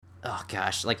oh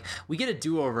gosh, like we get a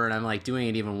do-over and I'm like doing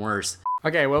it even worse.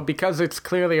 Okay, well, because it's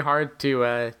clearly hard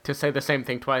to say the same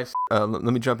thing twice. Let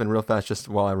me jump in real fast just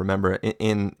while I remember.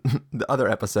 In the other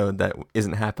episode that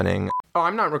isn't happening. Oh,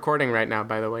 I'm not recording right now,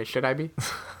 by the way. Should I be?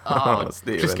 Oh,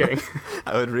 Steven. Just kidding.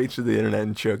 I would reach to the internet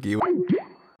and choke you.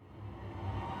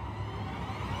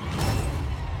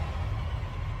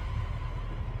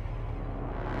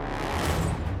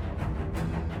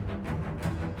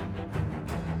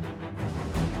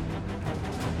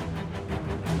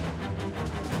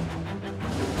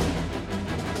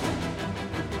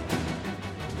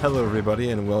 Hello,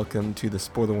 everybody, and welcome to the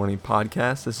Spoiler Warning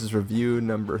Podcast. This is review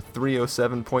number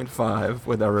 307.5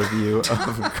 with our review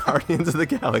of Guardians of the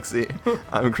Galaxy.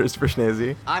 I'm Christopher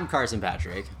Schnese. I'm Carson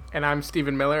Patrick. And I'm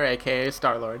Stephen Miller, a.k.a.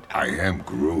 Star-Lord. I am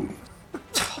Groot. And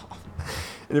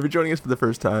if you're joining us for the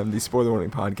first time, the Spoiler Warning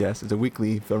Podcast is a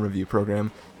weekly film review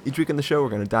program. Each week on the show, we're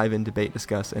going to dive in, debate,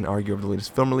 discuss, and argue over the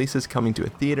latest film releases coming to a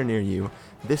theater near you.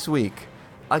 This week,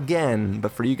 again,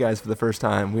 but for you guys for the first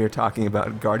time, we are talking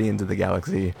about Guardians of the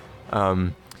Galaxy.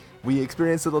 We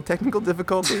experienced little technical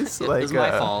difficulties. It was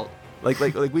my fault.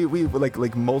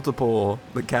 Like multiple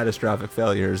catastrophic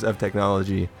failures of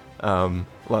technology. A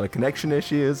lot of connection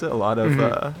issues, a lot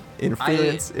of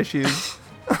interference issues.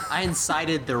 I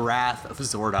incited the wrath of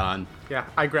Zordon. Yeah,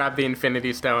 I grabbed the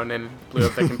Infinity Stone and blew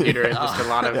up the computer and just a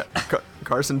lot of... Yeah.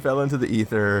 Carson fell into the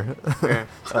ether. Yeah.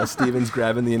 Steven's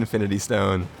grabbing the Infinity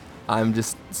Stone. I'm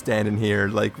just standing here,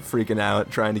 like, freaking out,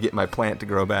 trying to get my plant to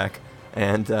grow back.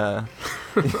 And, I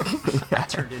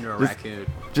turned into a raccoon.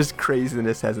 Just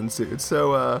craziness has ensued.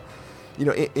 So,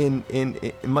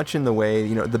 in much in the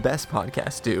way, the best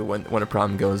podcasts do when a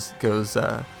problem goes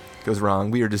wrong,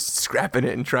 we are just scrapping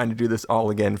it and trying to do this all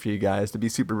again for you guys to be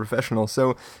super professional.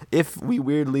 So if we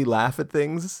weirdly laugh at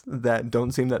things that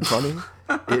don't seem that funny,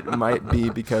 it might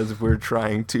be because we're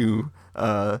trying to,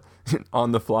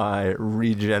 on the fly,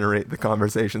 regenerate the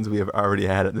conversations we have already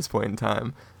had at this point in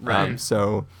time. Right.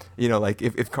 So, like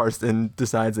if Karsten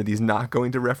decides that he's not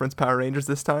going to reference Power Rangers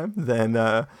this time,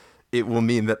 then it will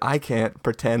mean that I can't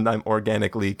pretend I'm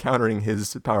organically countering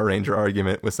his Power Ranger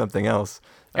argument with something else.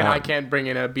 And I can't bring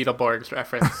in a Beetleborgs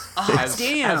reference, as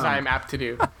I'm apt to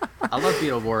do. I love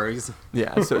Beetleborgs.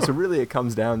 Yeah, so really it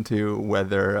comes down to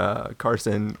whether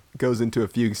Carson goes into a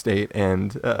fugue state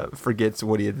and forgets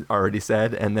what he had already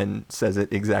said and then says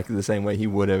it exactly the same way he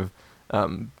would have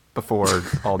before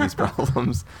all these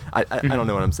problems. I don't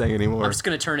know what I'm saying anymore. I'm just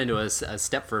going to turn into a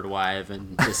Stepford wife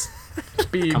and just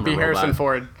be Harrison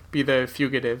Ford, be the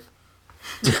fugitive.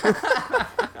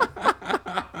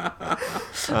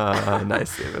 Nice,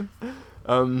 Steven.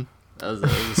 That was a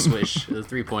swish, a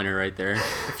three-pointer right there.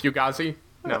 Fugazi?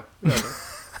 No.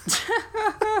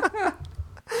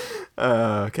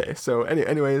 Okay, so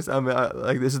anyways,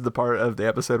 this is the part of the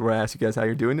episode where I ask you guys how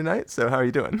you're doing tonight. So how are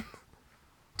you doing?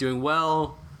 Doing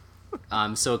well.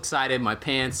 I'm so excited. My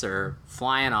pants are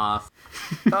flying off.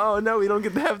 Oh no, we don't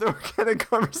get to have the organic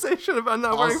conversation about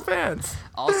not wearing pants.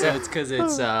 Also, it's because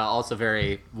it's also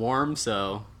very warm.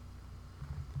 So,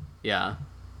 yeah.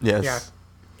 Yes.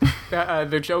 Yeah.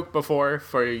 The joke before,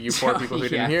 for you poor people who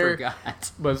didn't hear,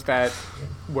 was that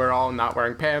we're all not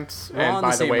wearing pants. And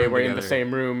by the way, we're in the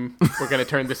same room. We're going to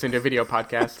turn this into a video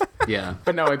podcast. Yeah.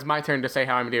 But no, it's my turn to say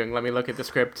how I'm doing. Let me look at the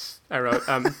scripts I wrote.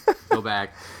 Go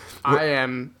back.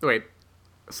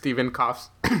 Steven coughs.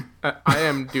 I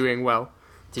am doing well.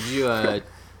 Did you, are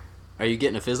you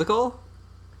getting a physical?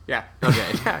 Yeah.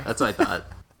 Okay. Yeah. That's what I thought.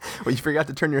 Well, you forgot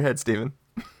to turn your head, Steven.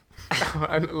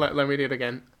 Let me do it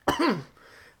again.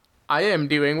 I am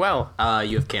doing well.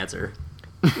 You have cancer.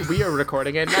 We are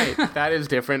recording at night. That is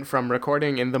different from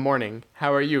recording in the morning.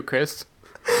 How are you, Chris?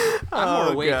 I'm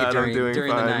more awake during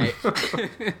fine. the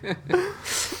night.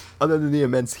 Other than the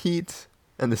immense heat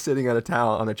and the sitting on a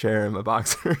towel on a chair in my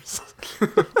boxers,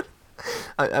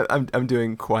 I'm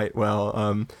doing quite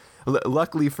well.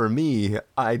 Luckily for me,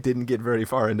 I didn't get very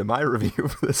far into my review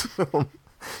for this film,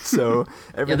 so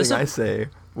everything I say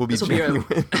will be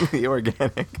genuinely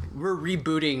organic. We're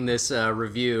rebooting this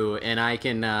review, and I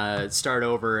can start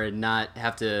over and not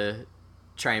have to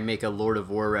try and make a Lord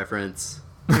of War reference.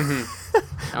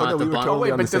 But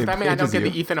does that mean I don't get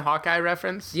the Ethan Hawkeye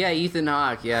reference? Yeah, Ethan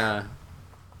Hawke, yeah.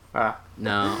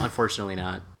 No, unfortunately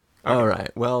not. Okay. All right.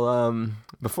 Well,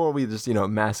 before we just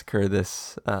massacre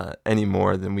this any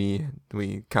more than we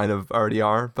kind of already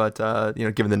are, but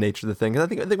given the nature of the thing, I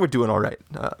think we're doing all right.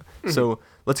 So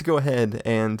let's go ahead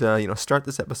and start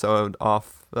this episode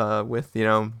off with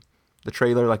the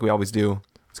trailer like we always do.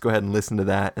 Let's go ahead and listen to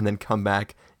that, and then come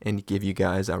back and give you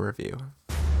guys our review.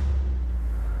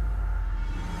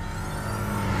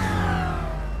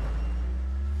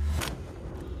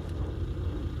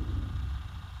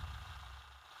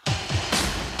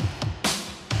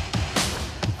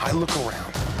 I look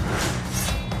around.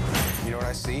 You know what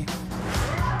I see?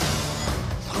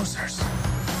 Losers.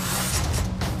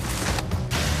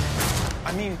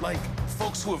 I mean, like,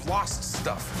 folks who have lost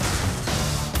stuff.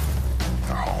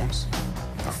 Their homes,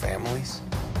 their families.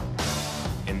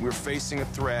 And we're facing a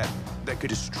threat that could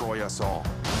destroy us all.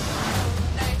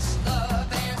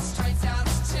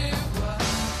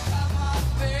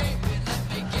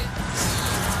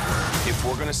 If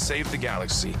we're gonna save the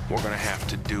galaxy, we're gonna have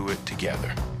to do it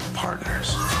together.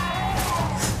 Partners.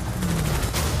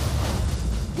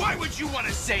 Why would you want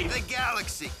to save the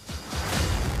galaxy?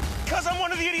 Because I'm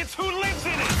one of the idiots who lives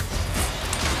in it!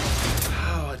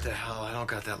 Oh, what the hell? I don't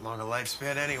got that long a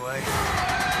lifespan anyway.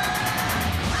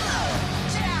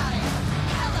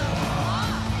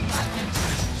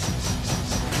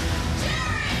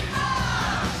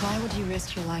 Why would you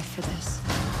risk your life for this?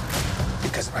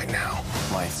 Because right now,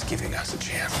 life's giving us a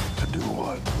chance. To do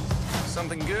what?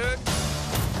 Something good,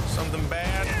 something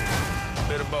bad, a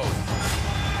bit of both.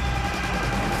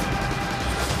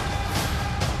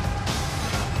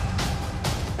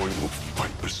 Or you will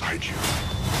fight beside you.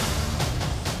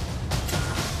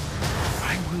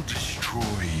 I will destroy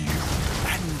you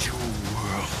and your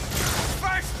world.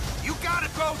 First, you gotta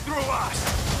go through us!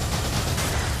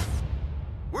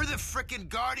 We're the frickin'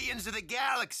 Guardians of the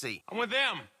Galaxy. I'm with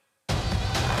them.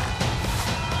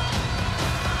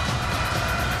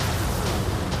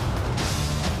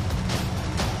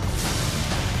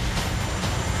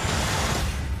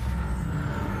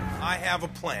 I have a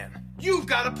plan. You've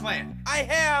got a plan. I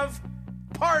have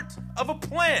part of a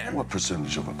plan. What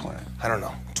percentage of a plan? I don't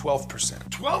know, 12%.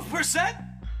 12%?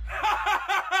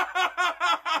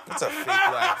 That's a fake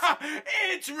laugh.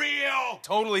 It's real.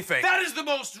 Totally fake. That is the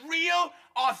most real,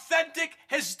 authentic,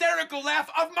 hysterical laugh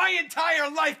of my entire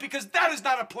life because that is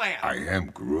not a plan. I am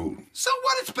Groot. So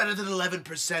what? It's better than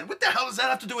 11%. What the hell does that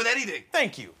have to do with anything?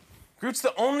 Thank you. Groot's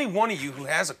the only one of you who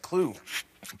has a clue.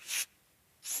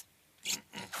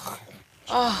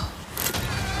 Oh.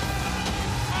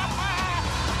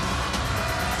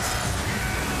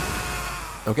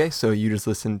 Okay, so you just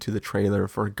listened to the trailer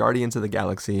for Guardians of the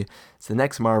Galaxy. It's the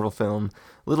next Marvel film.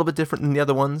 A little bit different than the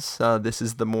other ones. This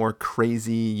is the more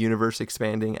crazy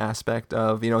universe-expanding aspect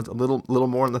of, it's a little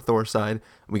more on the Thor side.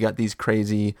 We got these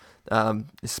crazy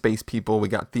space people. We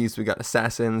got thieves. We got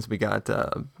assassins. We got,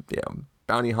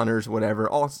 bounty hunters, whatever.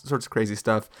 All sorts of crazy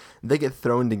stuff. They get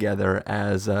thrown together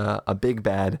as a big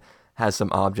bad has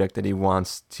some object that he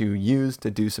wants to use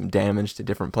to do some damage to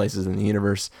different places in the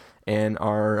universe, and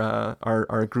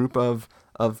our group of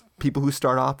people who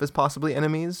start off as possibly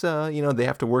enemies, they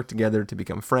have to work together to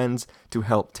become friends to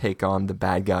help take on the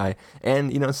bad guy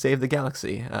and save the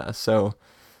galaxy. So,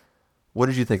 what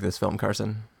did you think of this film,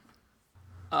 Carson?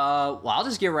 Well, I'll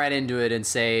just get right into it and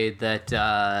say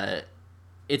that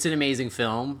it's an amazing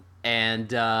film,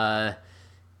 and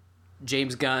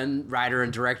James Gunn, writer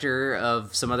and director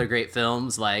of some other great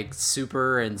films like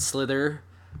Super and Slither,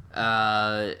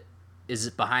 is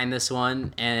behind this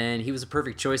one, and he was a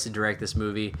perfect choice to direct this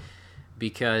movie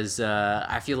because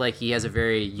I feel like he has a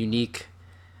very unique...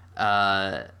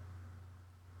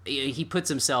 he puts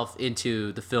himself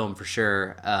into the film for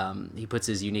sure. He puts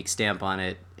his unique stamp on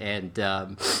it, and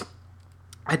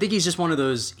I think he's just one of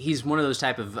those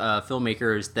type of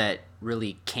filmmakers that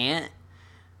really can't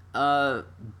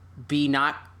be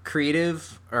not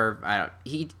creative, or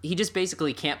he just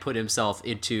basically can't put himself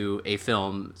into a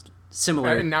film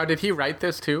similar. Now, did he write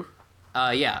this too?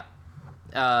 Yeah.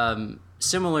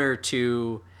 Similar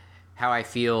to how I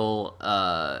feel,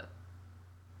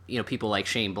 people like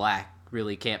Shane Black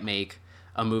really can't make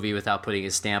a movie without putting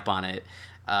his stamp on it.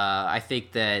 I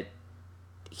think that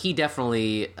he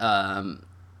definitely,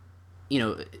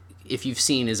 if you've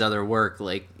seen his other work,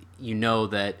 like,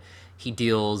 that he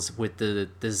deals with the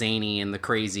zany and the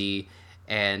crazy,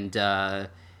 and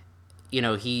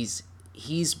he's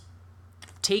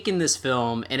taken this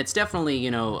film, and it's definitely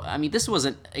this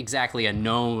wasn't exactly a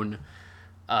known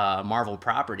Marvel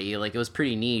property. Like, it was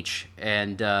pretty niche,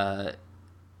 and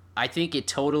I think he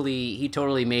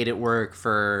totally made it work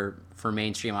for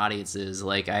mainstream audiences.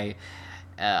 Like,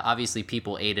 obviously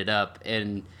people ate it up,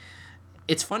 and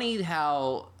it's funny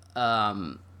how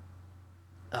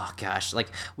oh gosh, like,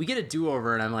 we get a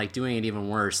do-over and I'm like doing it even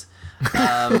worse.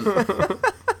 I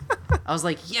was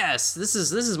like, yes, this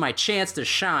is my chance to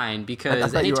shine, because I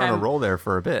thought you were on a roll there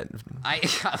for a bit. I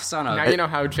was on a... Now you know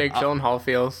how Jake Gyllenhaal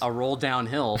feels. A roll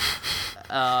downhill.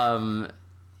 With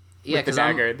the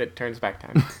dagger that turns back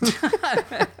time.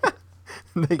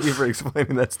 Thank you for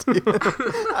explaining that, Steve.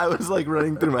 I was like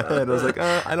running through my head. I was like,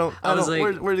 I don't.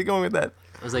 Like, where's he going with that?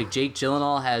 I was like, Jake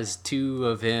Gyllenhaal has two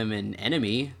of him in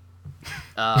Enemy.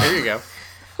 There you go.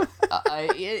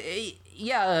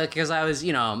 Yeah, because I was,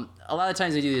 a lot of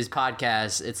times I do these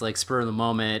podcasts, it's like spur of the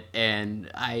moment,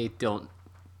 and I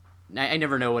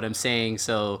never know what I'm saying,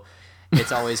 so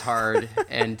it's always hard.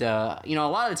 And, a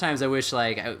lot of the times I wish,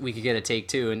 we could get a take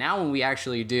two, and now when we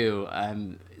actually do,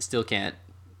 still can't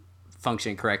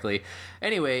function correctly.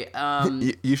 Anyway,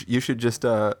 you should just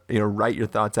write your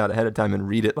thoughts out ahead of time and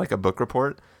read it like a book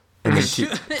report, and then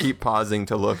keep pausing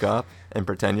to look up and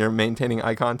pretend you're maintaining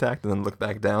eye contact, and then look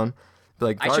back down. Be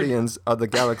like, Guardians of the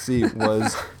Galaxy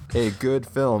was a good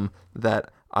film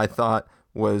that I thought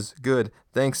was good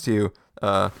thanks to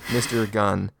Mr.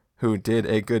 Gunn, who did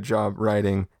a good job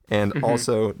writing and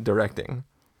also directing.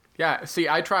 Yeah, see,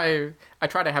 I try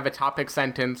to have a topic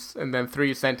sentence and then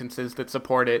 3 sentences that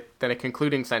support it, then a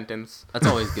concluding sentence. That's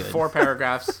always good. 4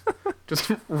 paragraphs.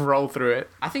 Just roll through it.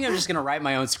 I think I'm just going to write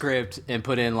my own script and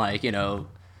put in,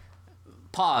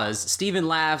 pause. Steven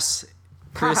laughs.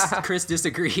 Chris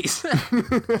disagrees.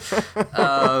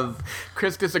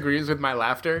 Chris disagrees with my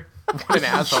laughter. What an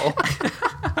asshole.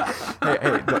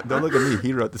 Hey, don't look at me.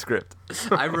 He wrote the script.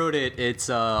 I wrote it. It's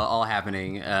all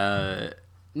happening.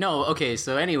 No, okay,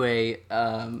 so anyway,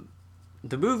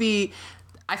 the movie,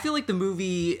 I feel like the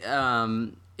movie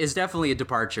is definitely a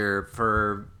departure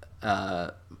for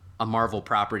a Marvel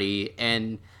property,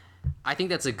 and I think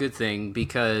that's a good thing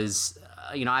because,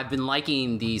 I've been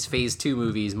liking these Phase 2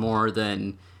 movies more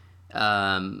than,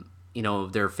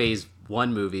 their Phase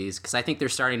 1 movies, because I think they're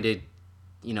starting to,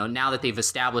 now that they've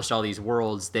established all these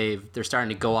worlds, they're starting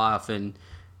to go off and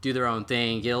do their own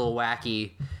thing, get a little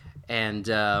wacky, and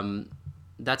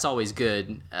that's always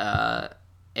good.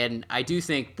 And I do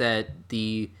think that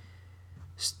the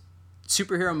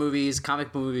superhero movies,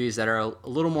 comic book movies that are a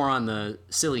little more on the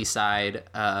silly side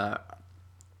are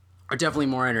definitely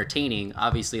more entertaining,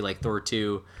 obviously, like Thor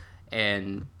 2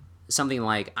 and something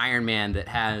like Iron Man that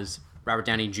has Robert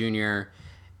Downey Jr.,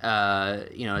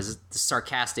 as the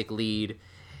sarcastic lead.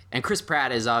 And Chris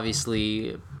Pratt is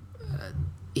obviously,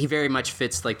 he very much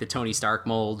fits like the Tony Stark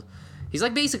mold. He's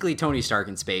like basically Tony Stark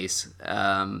in space.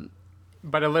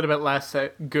 But a little bit less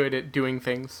good at doing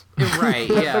things. Right,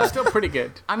 yeah. But still pretty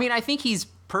good. I mean, I think he's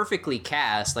perfectly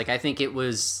cast. I think it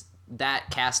was that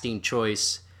casting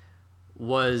choice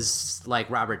was like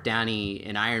Robert Downey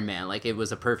in Iron Man. It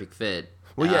was a perfect fit.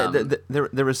 Well, yeah,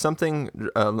 there was something.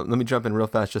 Let me jump in real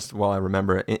fast, just while I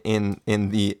remember. In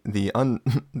the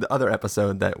other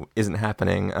episode that isn't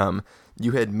happening,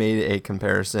 you had made a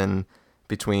comparison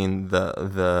between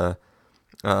the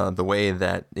way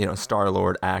that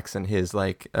Star-Lord acts and his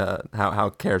how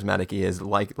charismatic he is,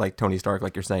 like Tony Stark,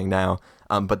 like you're saying now,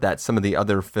 but that some of the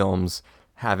other films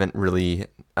haven't really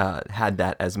had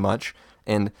that as much.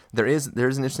 And there's an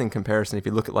interesting comparison. If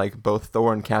you look at both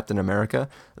Thor and Captain America,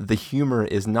 the humor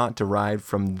is not derived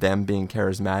from them being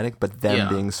charismatic, but them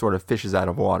being sort of fishes out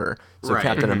of water. So right.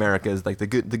 Captain America is the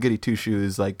goody two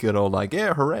shoes, good old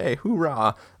yeah, hooray,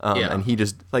 hoorah. And he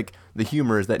just the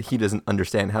humor is that he doesn't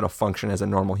understand how to function as a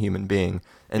normal human being.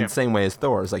 And the same way as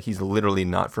Thor is he's literally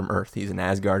not from Earth. He's an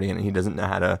Asgardian and he doesn't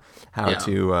know how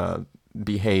to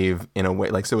behave in a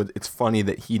way so it's funny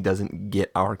that he doesn't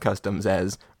get our customs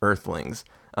as Earthlings,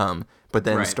 but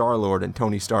then right. Star-Lord and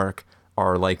Tony Stark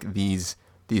are these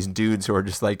dudes who are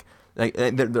just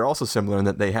they're also similar in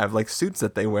that they have suits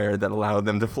that they wear that allow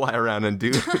them to fly around and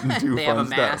do they fun have a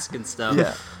stuff. mask and stuff.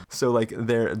 Yeah, so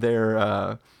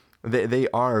they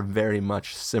are very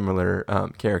much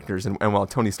similar characters, and while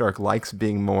Tony Stark likes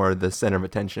being more the center of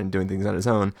attention and doing things on his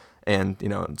own, and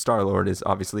Star-Lord is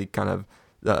obviously kind of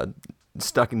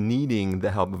stuck needing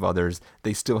the help of others,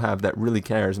 they still have that really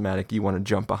charismatic, you want to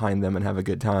jump behind them and have a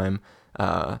good time,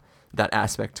 that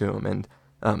aspect to them.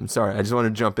 And sorry, I just want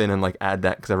to jump in and add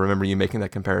that because I remember you making that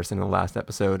comparison in the last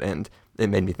episode, and it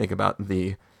made me think about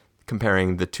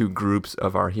comparing the two groups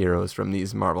of our heroes from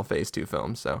these Marvel Phase 2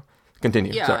 films. So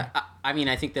continue. Yeah, sorry.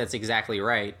 I think that's exactly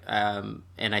right.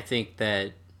 And I think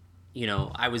that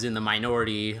I was in the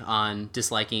minority on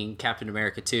disliking Captain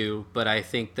America 2, but I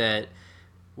think that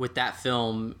with that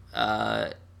film,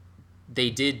 they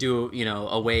did do,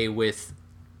 away with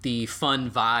the fun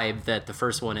vibe that the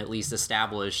first one at least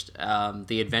established,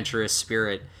 the adventurous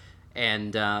spirit.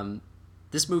 And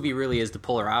this movie really is the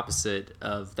polar opposite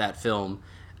of that film.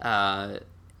 And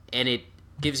it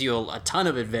gives you a ton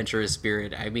of adventurous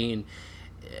spirit. I mean,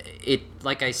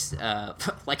 like I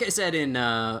said in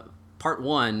part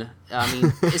 1, I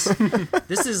mean, this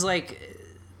is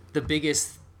the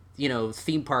biggest,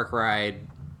 theme park ride,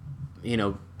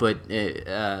 but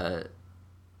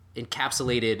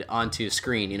encapsulated onto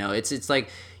screen. It's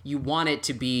you want it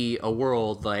to be a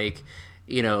world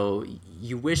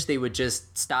you wish they would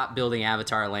just stop building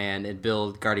Avatar Land and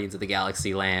build Guardians of the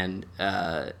Galaxy Land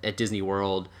at Disney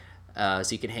World, so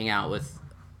you can hang out with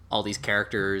all these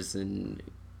characters and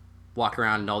walk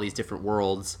around in all these different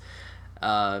worlds,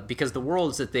 because the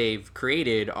worlds that they've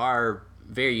created are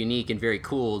very unique and very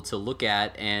cool to look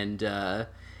at, and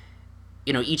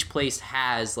each place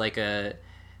has like a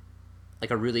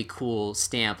really cool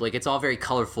stamp. Like, it's all very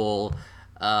colorful,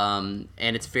 and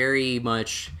it's very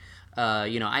much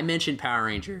I mentioned Power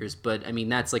Rangers, but I mean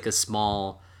that's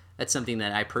something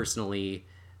that I personally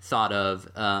thought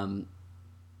of,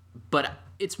 but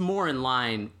it's more in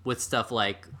line with stuff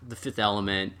like The Fifth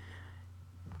Element,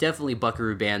 definitely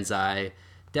Buckaroo Banzai,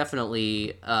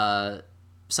 definitely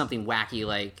something wacky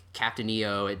like Captain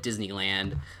EO at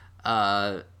Disneyland,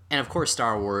 and of course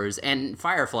Star Wars and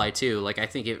Firefly too. Like, I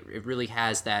think it really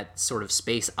has that sort of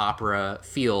space opera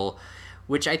feel,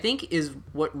 which I think is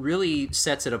what really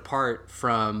sets it apart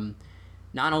from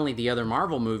not only the other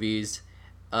Marvel movies,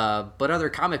 but other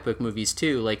comic book movies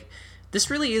too. Like, this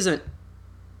really isn't,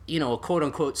 a quote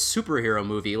unquote superhero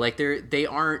movie. Like, they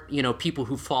aren't, people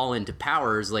who fall into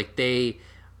powers. Like, they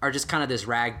are just kind of this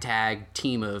ragtag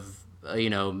team of,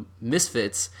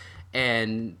 misfits,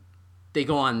 and they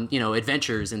go on,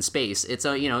 adventures in space. It's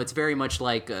it's very much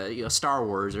like, Star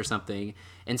Wars or something,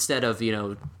 instead of,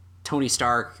 Tony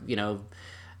Stark,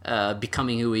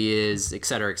 becoming who he is, et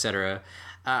cetera, et cetera.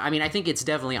 I think it's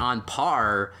definitely on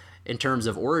par in terms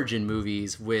of origin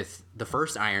movies with the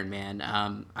first Iron Man.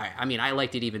 I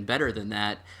liked it even better than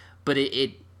that, but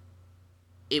it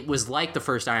was like the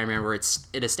first Iron Man, where it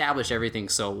established everything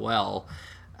so well,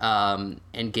 and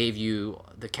gave you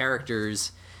the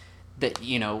characters that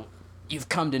you've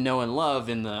come to know and love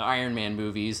in the Iron Man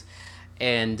movies,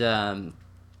 and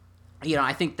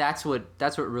I think that's what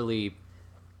really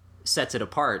sets it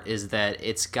apart, is that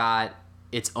it's got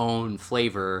its own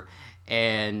flavor.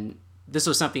 And this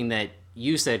was something that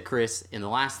you said, Chris, in the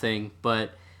last thing,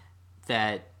 but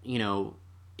that,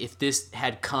 if this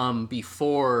had come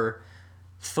before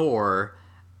Thor,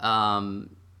 how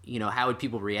would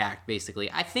people react,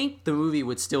 basically? I think the movie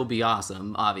would still be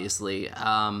awesome, obviously,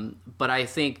 but I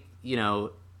think,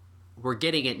 we're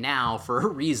getting it now for a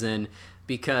reason,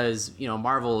 because,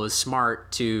 Marvel is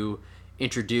smart to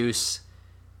introduce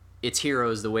its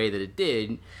heroes the way that it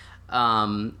did.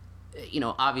 Obviously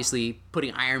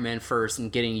putting Iron Man first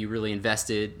and getting you really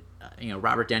invested.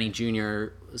 Robert Downey Jr.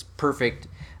 was perfect.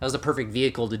 That was the perfect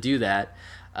vehicle to do that.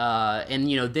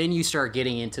 And then you start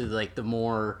getting into like the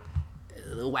more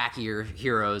wackier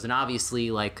heroes, and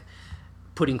obviously like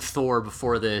putting Thor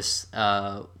before this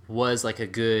was like a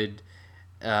good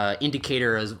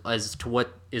indicator as to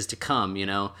what is to come.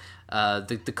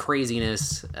 The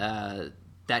craziness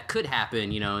that could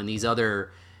happen, in these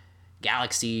other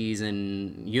galaxies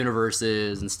and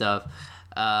universes and stuff.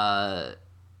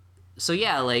 So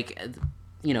yeah, like,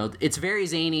 it's very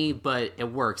zany, but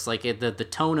it works. Like, the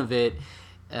tone of it,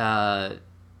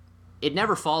 it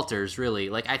never falters, really.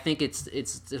 Like, I think it's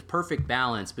the perfect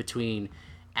balance between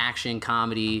action,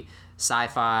 comedy,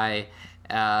 sci-fi,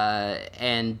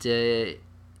 and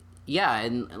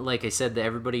like I said,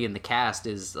 everybody in the cast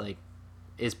is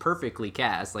perfectly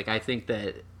cast. Like, I think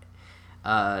that,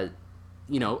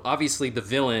 obviously the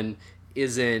villain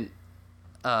isn't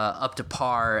up to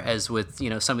par as with,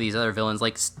 some of these other villains.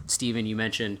 Like, Steven, you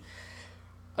mentioned,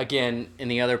 again, in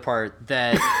the other part,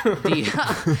 that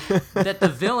that the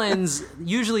villains,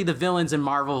 usually the villains in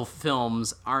Marvel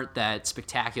films aren't that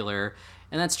spectacular,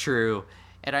 and that's true.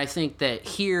 And I think that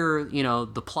here,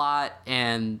 the plot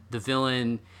and the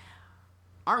villain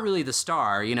aren't really the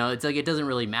star. It's like, it doesn't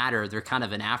really matter. They're kind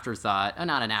of an afterthought.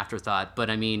 Not an afterthought, but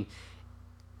I mean,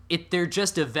 they're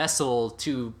just a vessel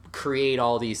to create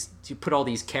to put all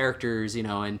these characters,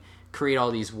 and create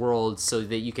all these worlds so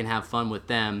that you can have fun with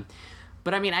them.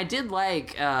 But I mean, I did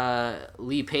like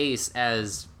Lee Pace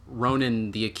as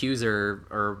Ronan the Accuser,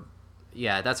 or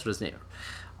yeah, that's what his name.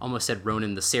 Almost said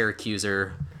Ronan the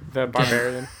Syracuser. The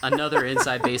Barbarian. Another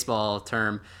inside baseball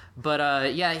term.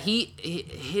 But yeah,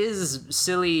 his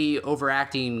silly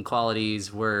overacting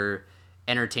qualities were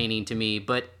entertaining to me.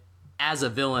 But as a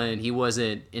villain, he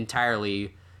wasn't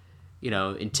entirely,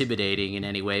 intimidating in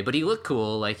any way. But he looked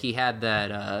cool. Like, he had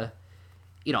that,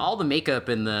 all the makeup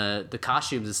and the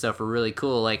costumes and stuff were really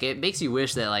cool. Like, it makes you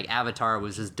wish that, like, Avatar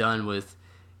was just done with,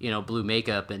 blue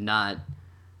makeup and not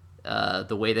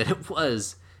the way that it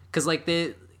was. Because, like,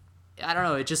 I don't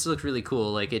know, it just looked really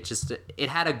cool. Like, it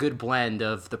had a good blend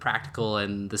of the practical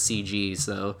and the CG.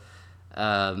 So,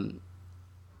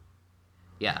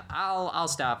 yeah, I'll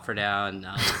stop for now, and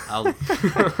I'll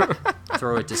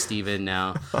throw it to Steven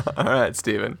now. All right,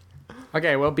 Steven.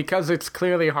 Okay, well, because it's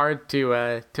clearly hard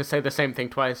to say the same thing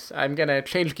twice, I'm gonna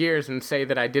change gears and say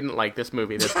that I didn't like this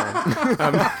movie this time.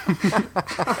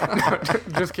 No,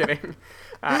 just kidding.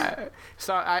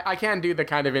 So I can't do the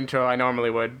kind of intro I normally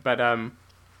would, but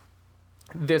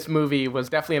this movie was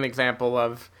definitely an example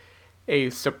of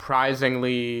a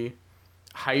surprisingly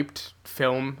hyped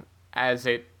film as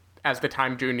the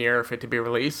time drew near for it to be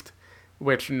released,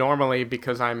 which normally,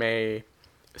 because I'm a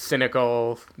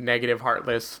cynical, negative,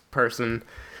 heartless person,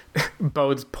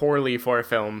 bodes poorly for a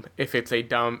film if it's a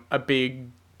big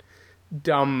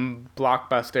dumb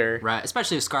blockbuster. Right,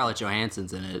 especially if Scarlett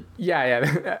Johansson's in it.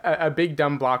 Yeah, a big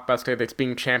dumb blockbuster that's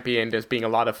being championed as being a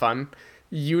lot of fun.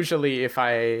 Usually if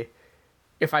I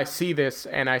see this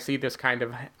and I see this kind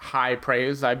of high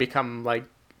praise, I become like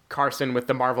Carson with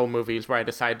the Marvel movies, where I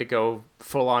decide to go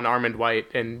full on Armand White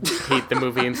and hate the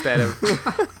movie instead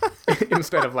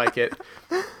of like it.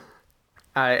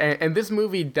 And this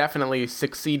movie definitely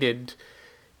succeeded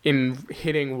in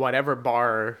hitting whatever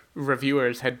bar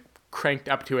reviewers had cranked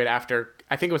up to it after,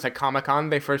 I think it was at Comic-Con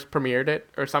they first premiered it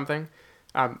or something.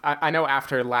 I know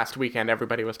after last weekend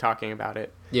everybody was talking about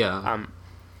it. Yeah.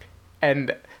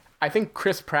 And I think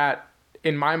Chris Pratt,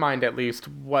 in my mind at least,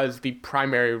 was the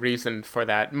primary reason for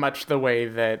that, much the way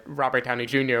that Robert Downey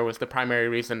Jr. was the primary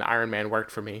reason Iron Man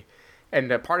worked for me. And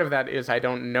part of that is I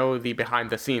don't know the behind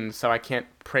the scenes, so I can't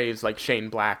praise like Shane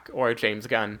Black or James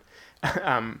Gunn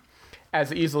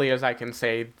as easily as I can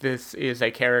say this is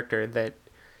a character that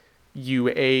you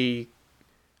A,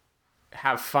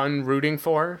 have fun rooting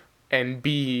for, and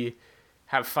B,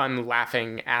 have fun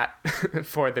laughing at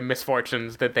for the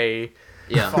misfortunes that they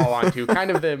fall onto.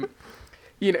 Kind of the,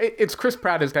 it's Chris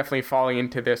Pratt is definitely falling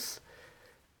into this.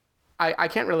 I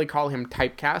can't really call him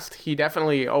typecast. He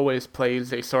definitely always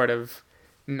plays a sort of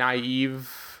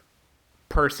naive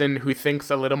person who thinks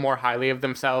a little more highly of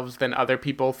themselves than other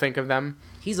people think of them.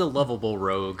 He's a lovable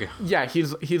rogue. Yeah,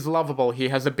 he's lovable. He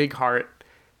has a big heart,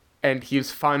 and he's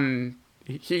fun.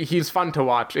 He's fun to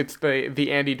watch. It's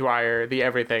the Andy Dwyer, the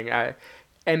everything,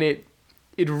 and it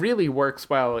really works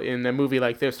well in a movie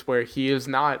like this, where he is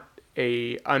not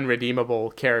a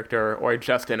unredeemable character or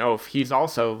just an oaf. He's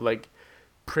also like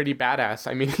pretty badass.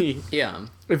 I mean,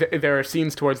 there are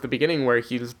scenes towards the beginning where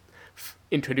he's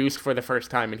introduced for the first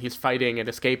time and he's fighting and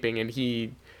escaping, and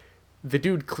the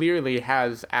dude clearly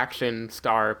has action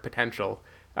star potential.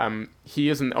 He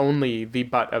isn't only the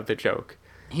butt of the joke.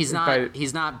 He's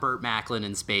not Burt Macklin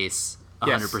in space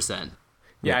 100%. Yes.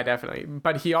 Yeah, definitely.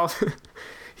 But he also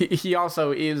he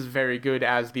also is very good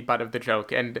as the butt of the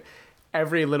joke, and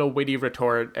every little witty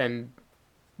retort and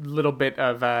little bit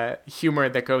of humor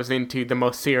that goes into the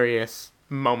most serious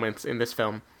moments in this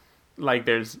film. Like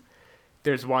there's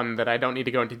one that I don't need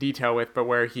to go into detail with, but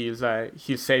where he's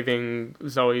saving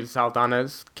Zoe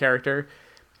Saldana's character,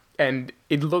 and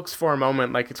it looks for a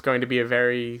moment like it's going to be a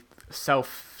very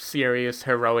self-serious,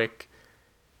 heroic,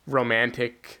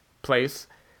 romantic place,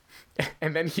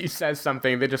 and then he says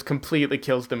something that just completely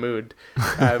kills the mood.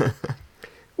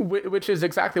 Which is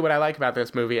exactly what I like about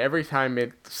this movie. Every time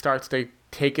it starts to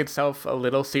take itself a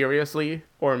little seriously,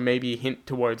 or maybe hint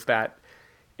towards that,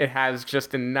 it has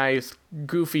just a nice,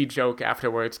 goofy joke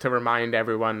afterwards to remind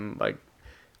everyone, like,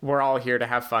 we're all here to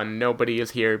have fun. Nobody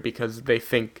is here because they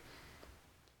think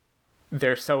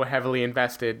they're so heavily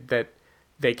invested that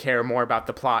they care more about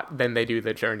the plot than they do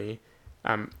the journey.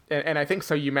 And I think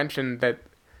so. You mentioned that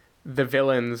the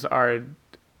villains are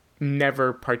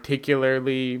never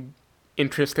particularly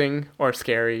interesting or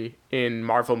scary in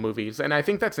Marvel movies, and I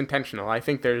think that's intentional. I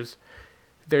think there's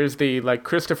the like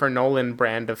Christopher Nolan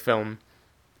brand of film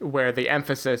where the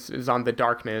emphasis is on the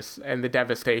darkness and the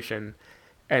devastation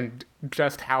and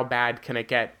just how bad can it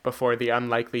get before the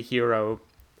unlikely hero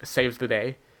saves the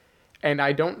day. And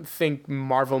I don't think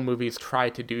Marvel movies try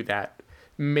to do that.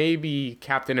 Maybe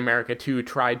Captain America 2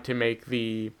 tried to make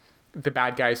the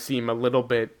bad guys seem a little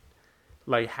bit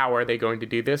like, how are they going to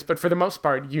do this? But for the most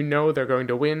part, they're going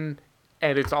to win,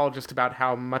 and it's all just about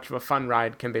how much of a fun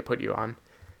ride can they put you on.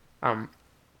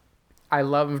 I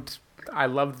loved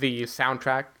the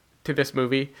soundtrack to this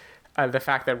movie. The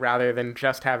fact that rather than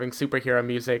just having superhero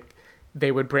music,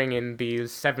 they would bring in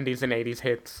these 70s and 80s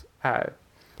hits.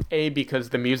 A, because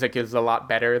the music is a lot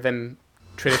better than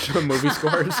traditional movie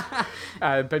scores.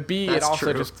 But B, that's it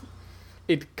also true.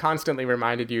 It constantly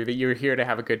reminded you that you're here to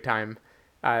have a good time.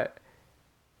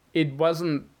 It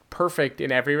wasn't perfect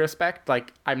in every respect.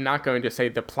 Like, I'm not going to say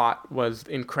the plot was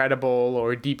incredible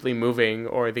or deeply moving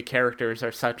or the characters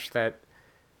are such that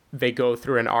they go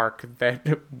through an arc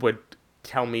that would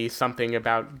tell me something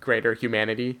about greater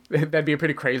humanity. That'd be a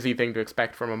pretty crazy thing to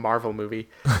expect from a Marvel movie.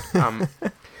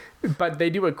 But they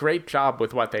do a great job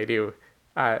with what they do.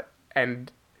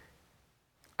 And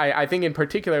I think in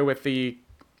particular with the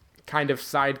kind of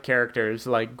side characters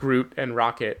like Groot and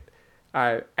Rocket,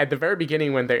 at the very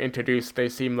beginning when they're introduced, they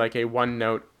seem like a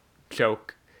one-note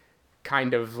joke,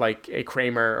 kind of like a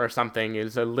Kramer or something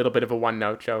is a little bit of a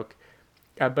one-note joke.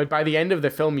 But by the end of the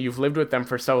film, you've lived with them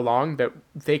for so long that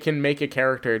they can make a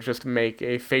character just make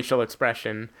a facial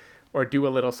expression or do a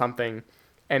little something,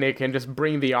 and it can just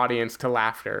bring the audience to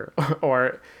laughter.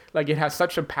 Or like it has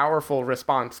such a powerful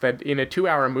response that in a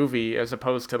 2-hour movie, as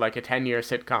opposed to like a 10-year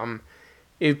sitcom,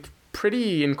 it's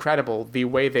pretty incredible the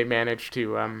way they manage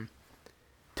to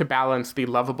balance the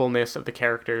lovableness of the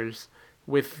characters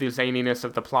with the zaniness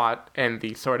of the plot and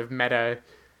the sort of meta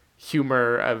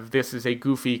humor of this is a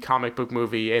goofy comic book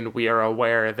movie and we are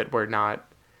aware that we're not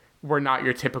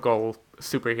your typical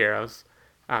superheroes.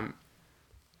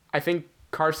 I think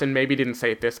Carson maybe didn't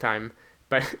say it this time,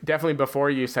 but definitely before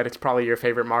you said it's probably your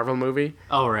favorite Marvel movie.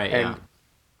 Oh, right, yeah.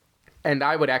 And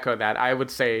I would echo that. I would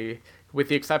say, with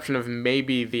the exception of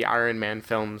maybe the Iron Man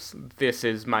films, this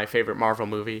is my favorite Marvel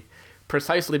movie,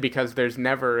 precisely because there's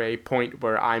never a point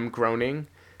where I'm groaning,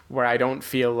 where I don't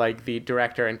feel like the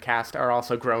director and cast are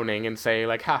also groaning and say,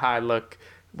 like, haha, look,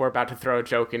 we're about to throw a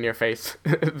joke in your face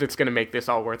that's going to make this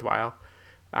all worthwhile.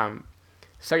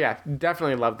 So yeah,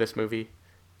 definitely love this movie.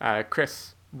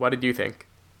 Chris, what did you think?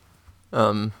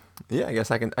 Yeah, I guess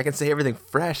I can say everything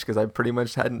fresh because I pretty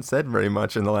much hadn't said very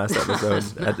much in the last episode.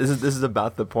 This is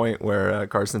about the point where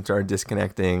Carson started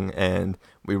disconnecting, and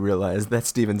we realized that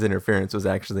Steven's interference was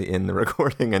actually in the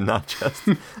recording and not just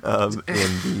in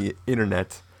the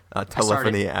internet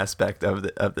telephony aspect of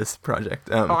this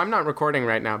project. I'm not recording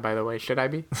right now, by the way. Should I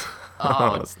be?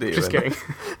 Oh, Steven. Just kidding.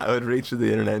 I would reach to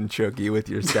the internet and choke you with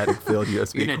your static-filled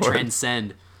USB You're gonna cord.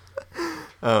 transcend.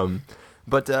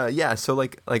 But yeah, so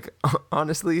like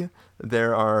honestly,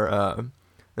 there are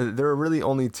really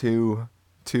only two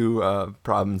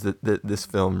problems that this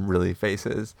film really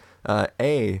faces.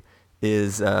 A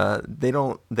is they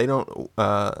don't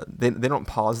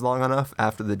pause long enough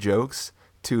after the jokes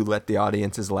to let the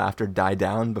audience's laughter die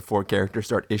down before characters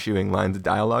start issuing lines of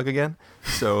dialogue again.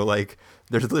 So like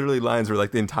there's literally lines where like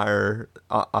the entire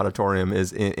auditorium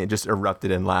is just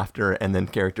erupted in laughter, and then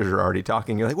characters are already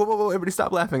talking. You're like, whoa, everybody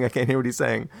stop laughing. I can't hear what he's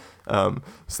saying. So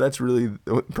that's really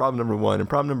problem number one. And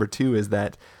problem number two is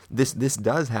that this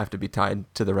does have to be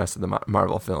tied to the rest of the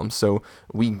Marvel films. So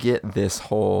we get this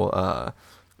whole,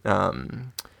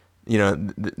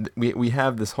 we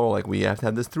have this whole, like, we have to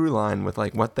have this through line with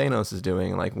like what Thanos is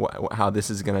doing, like how this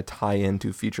is going to tie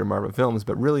into future Marvel films.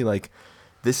 But really, like,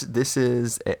 This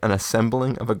is an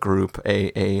assembling of a group,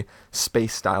 a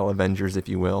space-style Avengers, if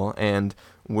you will, and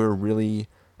we're really,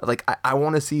 like, I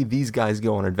want to see these guys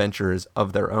go on adventures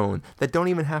of their own that don't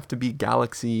even have to be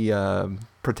galaxy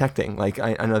protecting. Like,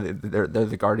 I know that they're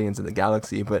the Guardians of the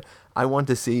Galaxy, but I want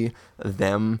to see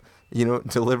them,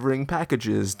 delivering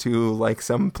packages to, like,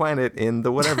 some planet in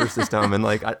the whatever system, and,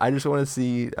 like, I just want to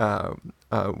see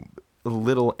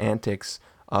little antics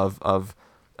of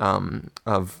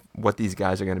what these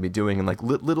guys are going to be doing, and like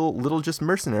little just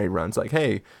mercenary runs. Like,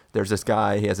 hey, there's this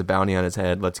guy, he has a bounty on his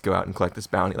head, let's go out and collect this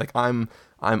bounty. Like, I'm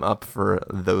up for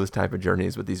those type of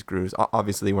journeys with these crews.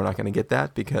 Obviously, we're not going to get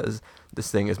that because this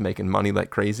thing is making money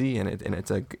like crazy, and it's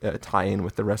a tie-in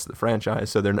with the rest of the franchise.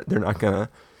 So they're not going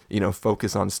to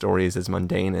focus on stories as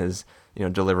mundane as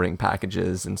delivering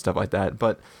packages and stuff like that.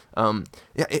 But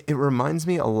yeah, it reminds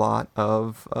me a lot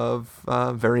of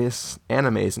various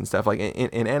animes and stuff. Like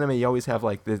in anime, you always have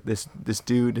like this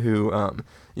dude who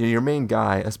your main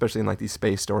guy, especially in like these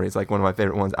space stories. Like one of my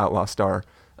favorite ones, Outlaw Star.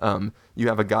 You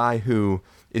have a guy who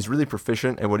is really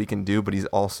proficient at what he can do, but he's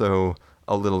also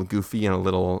a little goofy and a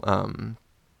little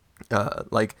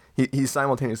like he's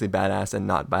simultaneously badass and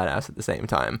not badass at the same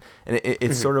time, and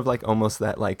it's sort of like almost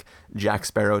that like Jack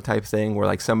Sparrow type thing where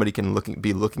like somebody can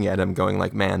be looking at him going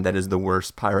like, man, that is the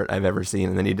worst pirate I've ever seen,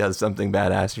 and then he does something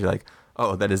badass, you're like,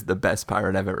 oh, that is the best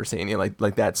pirate I've ever seen.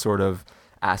 Like that sort of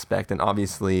aspect. And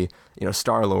obviously,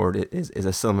 Star-Lord is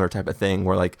a similar type of thing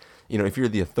where, like, if you're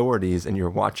the authorities and you're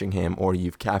watching him or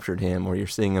you've captured him or you're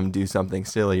seeing him do something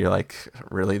silly, you're like,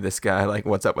 really, this guy, like,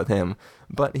 what's up with him?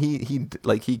 But he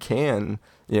can,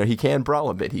 he can brawl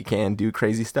a bit. He can do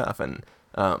crazy stuff. And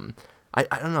I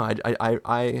don't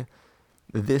know.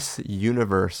 This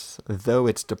universe, though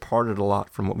it's departed a lot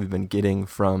from what we've been getting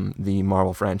from the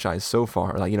Marvel franchise so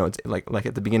far, like, it's like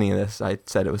at the beginning of this, I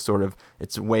said it was sort of,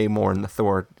 it's way more in the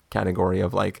Thor category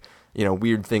of like,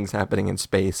 weird things happening in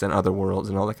space and other worlds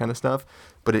and all that kind of stuff.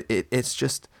 But it's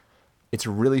just, it's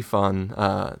really fun.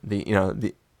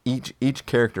 each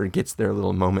character gets their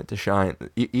little moment to shine.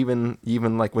 Even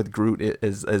like with Groot,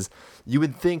 as you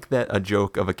would think that a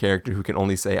joke of a character who can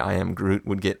only say "I am Groot"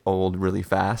 would get old really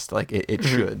fast. Like it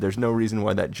should. There's no reason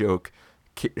why that joke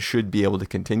should be able to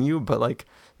continue. But like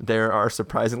there are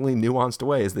surprisingly nuanced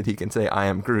ways that he can say "I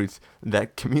am Groot"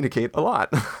 that communicate a lot.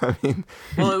 I mean,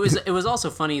 well, it was also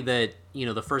funny that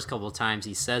the first couple of times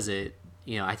he says it.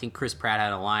 I think Chris Pratt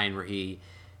had a line where he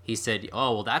said,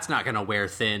 "Oh, well, that's not gonna wear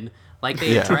thin." Like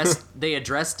they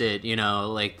addressed it,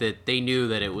 like that they knew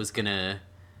that it was gonna,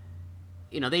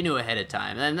 they knew ahead of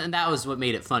time, and that was what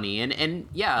made it funny. And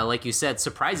yeah, like you said,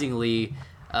 surprisingly,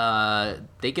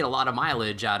 they get a lot of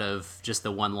mileage out of just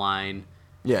the one line.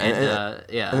 Yeah,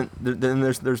 and then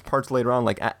there's parts later on,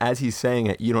 like as he's saying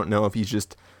it, you don't know if he's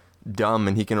just dumb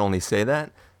and he can only say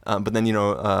that. But then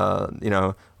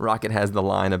Rocket has the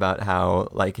line about how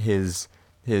like his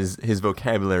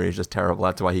vocabulary is just terrible.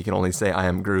 That's why he can only say "I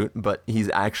am Groot." But he's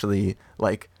actually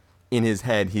like in his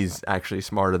head, he's actually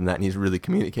smarter than that, and he's really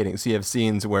communicating. So you have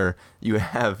scenes where you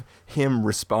have him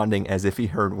responding as if he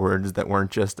heard words that weren't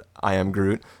just "I am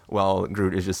Groot," while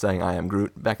Groot is just saying "I am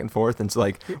Groot" back and forth. And it's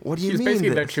like, what do you mean? He's basically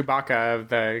the Chewbacca of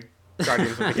the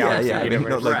Guardians of the Galaxy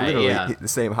universe. Like literally the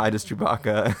same height as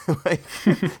Chewbacca. Like,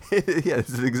 yeah, this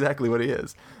is exactly what he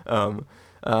is.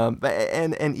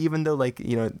 And even though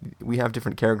we have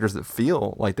different characters that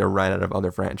feel like they're right out of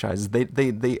other franchises,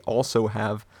 they also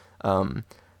have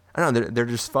I don't know, they're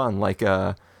just fun. Like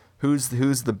who's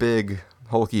the big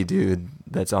hulky dude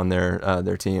that's on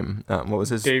their team? What was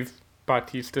his? Dave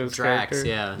Bautista's Drax,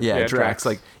 character. yeah, Drax.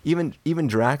 Like even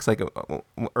Drax, like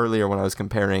earlier when I was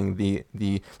comparing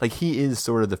the like he is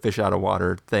sort of the fish out of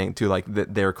water thing too. Like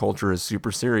their culture is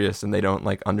super serious and they don't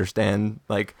like understand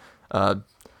like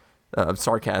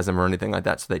sarcasm or anything like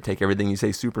that, so they take everything you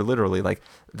say super literally. Like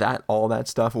that, all that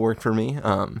stuff worked for me.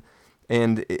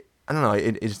 And I don't know,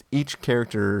 it's each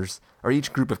characters or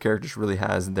each group of characters really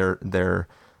has their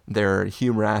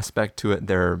humor aspect to it,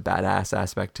 their badass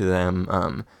aspect to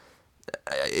them.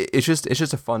 It's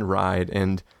just a fun ride.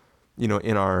 And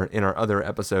in our other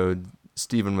episode,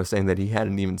 Steven was saying that he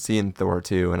hadn't even seen Thor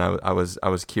 2, and I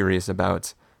was curious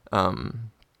about.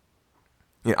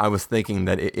 I was thinking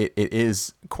that it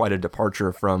is quite a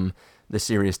departure from the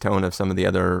serious tone of some of the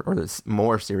other, or the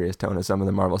more serious tone of some of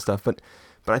the Marvel stuff. But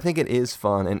I think it is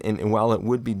fun, and while it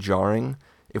would be jarring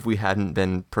if we hadn't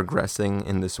been progressing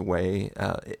in this way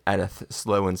at a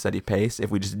slow and steady pace,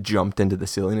 if we just jumped into the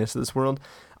silliness of this world,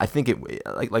 I think it,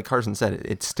 like Carson said,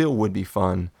 it still would be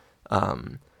fun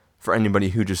for anybody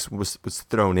who just was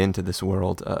thrown into this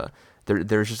world.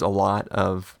 There's just a lot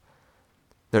of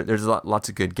there's lots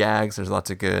of good gags. There's lots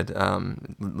of good,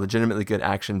 legitimately good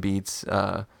action beats.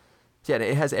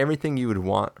 It has everything you would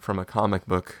want from a comic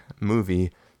book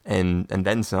movie, and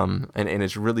then some. And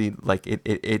it's really like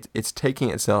it's taking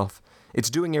itself. It's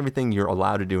doing everything you're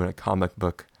allowed to do in a comic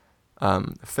book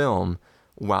film,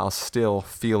 while still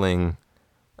feeling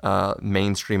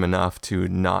mainstream enough to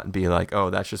not be like, oh,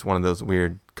 that's just one of those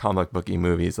weird comic booky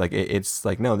movies. Like it's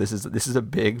like, no, this is a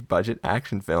big budget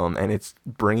action film, and it's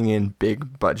bringing in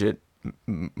big budget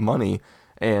money.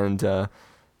 And I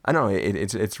don't know,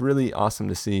 it's really awesome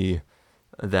to see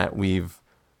that we've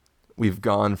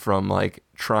gone from like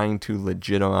trying to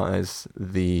legitimize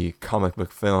the comic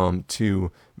book film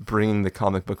to bringing the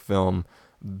comic book film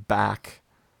back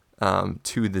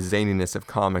to the zaniness of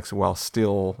comics while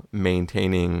still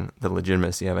maintaining the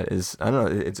legitimacy of it. Is, I don't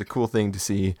know, it's a cool thing to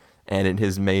see, and it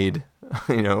has made,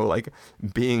 like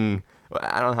being,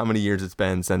 I don't know how many years it's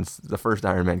been since the first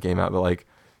Iron Man came out, but like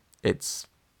it's,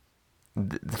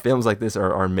 the films like this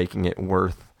are making it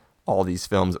worth all these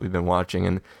films that we've been watching.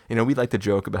 And we like to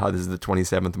joke about how this is the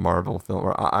 27th Marvel film,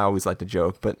 or I always like to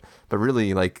joke, but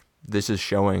really, like, this is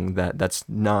showing that that's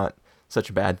not such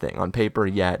a bad thing. On paper,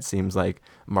 yeah, it seems like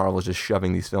Marvel's just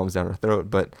shoving these films down our throat,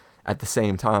 but at the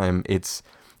same time, it's,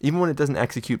 even when it doesn't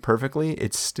execute perfectly,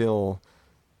 it's still,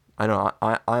 I know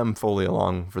I'm fully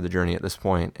along for the journey at this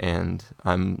point, and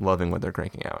I'm loving what they're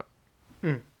cranking out.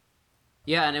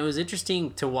 Yeah, and it was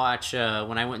interesting to watch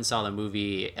when I went and saw the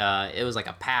movie. It was like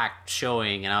a packed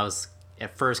showing, and I was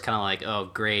at first kind of like,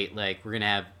 oh, great, like we're going to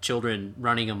have children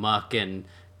running amok and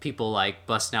people like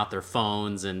busting out their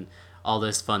phones and all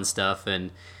this fun stuff. And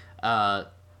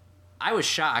I was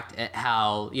shocked at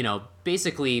how,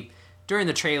 basically during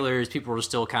the trailers, people were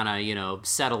still kind of,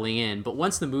 settling in. But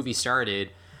once the movie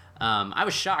started, I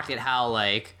was shocked at how,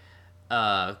 like,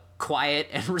 quiet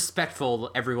and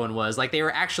respectful everyone was. Like, they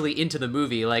were actually into the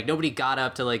movie. Like, nobody got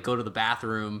up to, like, go to the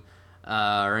bathroom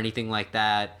or anything like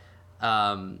that.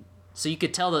 So you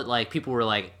could tell that, like, people were,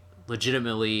 like,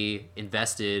 legitimately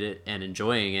invested and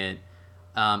enjoying it.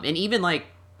 And even, like,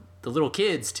 the little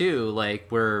kids too, like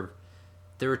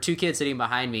there were two kids sitting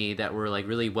behind me that were like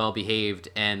really well behaved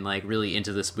and like really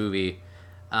into this movie.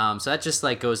 So that just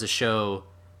like goes to show,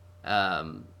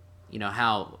 you know,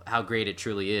 how great it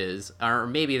truly is. Or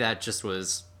maybe that just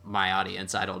was my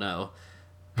audience. I don't know.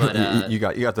 But you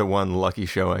got the one lucky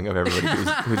showing of everybody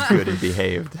who's good and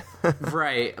behaved.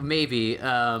 right, maybe. But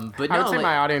no, I would say like,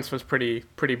 my audience was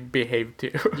pretty behaved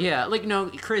too. yeah, like no,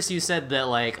 Chris, you said that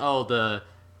like, oh, the,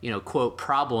 you know, quote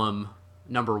problem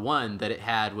number one that it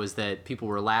had was that people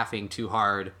were laughing too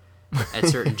hard at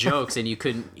certain jokes and you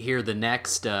couldn't hear the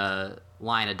next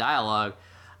line of dialogue.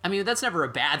 I mean, that's never a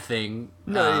bad thing.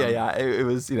 No, yeah. It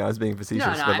was, you know, I was being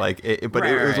facetious, No, but like, it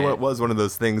was one of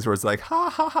those things where it's like,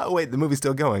 ha ha ha. Wait, the movie's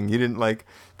still going. You didn't like.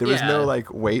 There was no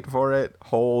like wait for it,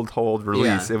 hold,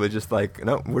 release. Yeah. It was just like,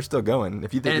 no, we're still going.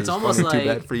 If you think And it's it's almost funny, too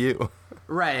like- bad for you.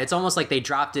 Right, it's almost like they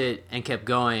dropped it and kept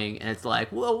going, and it's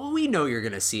like, well, we know you're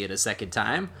gonna see it a second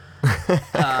time. Yeah,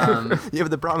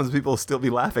 but the problem is people will still be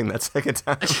laughing that second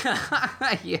time.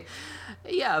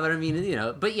 yeah, but I mean, you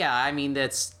know, but yeah, I mean,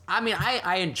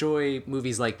 I enjoy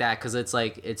movies like that because it's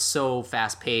like, it's so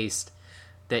fast paced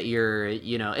that you're,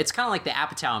 you know, it's kind of like the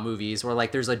Apatow movies where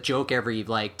like there's a joke every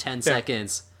like 10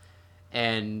 seconds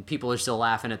and people are still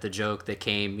laughing at the joke that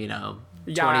came, you know,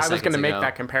 20 Yeah, I was seconds going to make ago.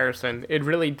 that comparison. It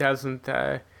really doesn't.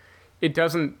 It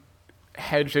doesn't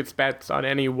hedge its bets on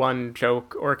any one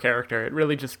joke or character. It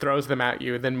really just throws them at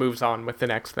you, then moves on with the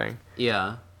next thing.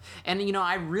 Yeah. And, you know,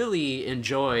 I really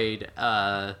enjoyed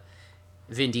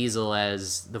Vin Diesel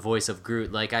as the voice of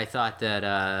Groot. Like, I thought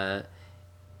that,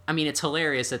 I mean, it's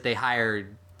hilarious that they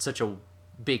hired such a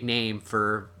big name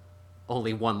for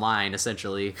only one line,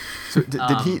 essentially. So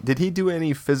did he do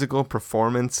any physical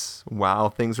performance while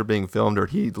things were being filmed, or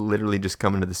did he literally just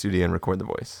come into the studio and record the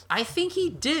voice? I think he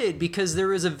did, because there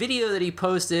was a video that he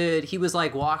posted. He was,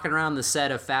 like, walking around the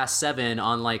set of Fast 7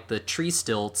 on, like, the tree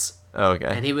stilts. Oh, okay.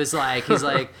 And he was like, he's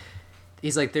like,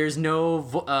 there's no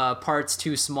parts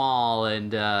too small,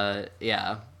 and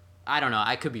yeah, I don't know.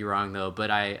 I could be wrong though,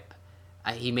 but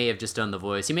he may have just done the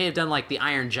voice. He may have done like the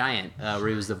Iron Giant, where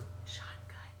he was the Sean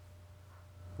Gunn.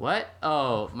 What?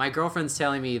 Oh, my girlfriend's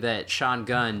telling me that Sean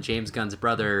Gunn, James Gunn's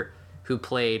brother, who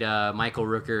played Michael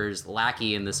Rooker's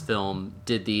lackey in this film,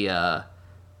 did the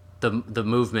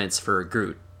movements for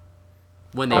Groot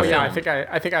when they filmed. Yeah,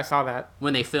 I think I saw that.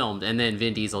 When they filmed, and then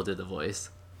Vin Diesel did the voice.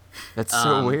 That's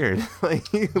so weird. Like,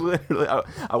 he literally,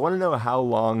 I want to know how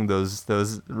long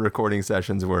those recording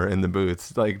sessions were in the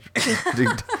booths, like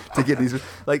to get these,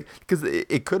 like, because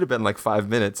it could have been like 5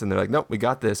 minutes, and they're like, nope, we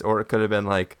got this, or it could have been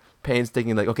like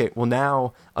painstaking, like, okay, well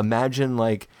now imagine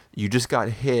like you just got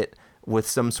hit with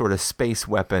some sort of space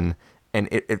weapon, and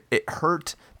it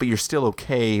hurt, but you're still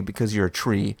okay because you're a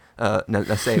tree. Now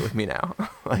say it with me now,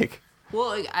 like.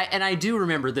 Well, I do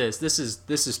remember this. This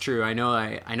is true. I know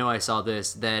I saw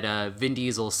this, that Vin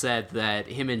Diesel said that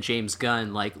him and James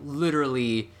Gunn like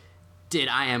literally did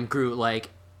I Am Groot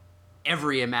like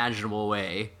every imaginable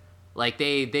way. Like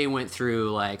they went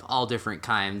through like all different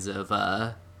kinds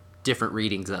of different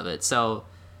readings of it. So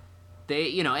they,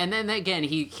 you know, and then again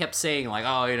he kept saying like,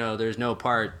 oh, you know, there's no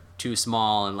part too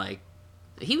small, and like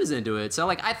he was into it. So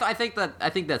like I think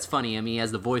that's funny. I mean, he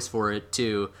has the voice for it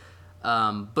too.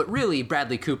 But really,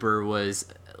 Bradley Cooper was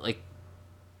like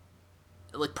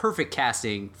perfect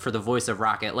casting for the voice of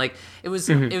Rocket. Like it was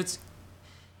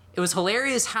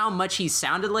hilarious how much he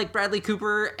sounded like Bradley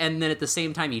Cooper, and then at the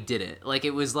same time he didn't. Like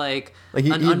it was like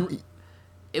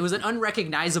it was an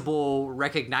unrecognizable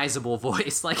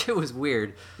voice. Like it was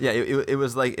weird. Yeah, it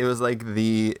was like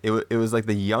the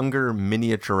younger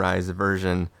miniaturized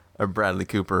version of Bradley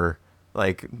Cooper,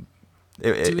 like.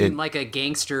 Doing like a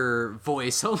gangster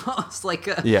voice almost, like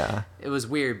yeah, it was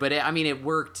weird, but it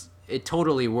worked. It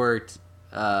totally worked.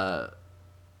 Yeah,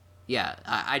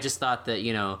 I just thought that,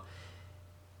 you know,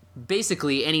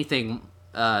 basically anything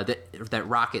that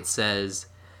Rocket says,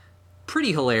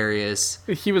 pretty hilarious.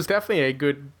 He was definitely a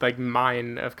good like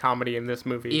mine of comedy in this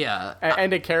movie. Yeah,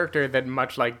 and a character that,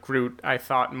 much like Groot, I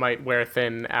thought might wear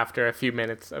thin after a few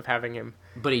minutes of having him.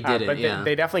 But he didn't. But yeah,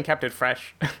 they definitely kept it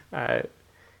fresh.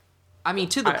 I mean,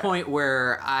 to the point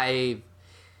where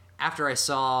after I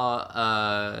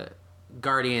saw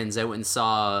Guardians, I went and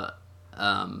saw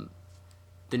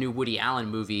the new Woody Allen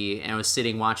movie, and I was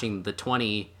sitting watching the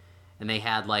 20, and they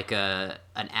had like an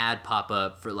ad pop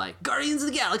up for like Guardians of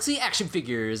the Galaxy action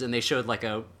figures, and they showed like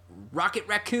a Rocket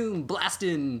Raccoon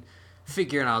blasting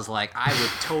figure, and I was like, I would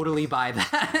totally buy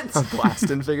that. A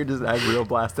blasting figure? Does it have real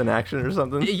blasting action or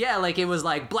something? Yeah, like it was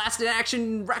like blasting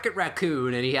action Rocket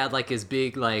Raccoon, and he had like his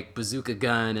big like bazooka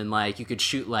gun, and like you could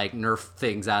shoot like Nerf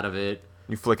things out of it.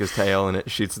 You flick his tail and it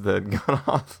shoots the gun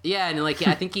off. Yeah, and like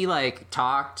I think he like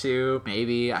talked to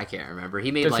maybe I can't remember.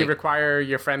 He made Does like he require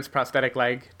your friend's prosthetic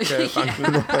leg to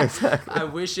function? Exactly. I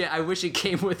wish it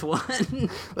came with one.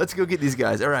 Let's go get these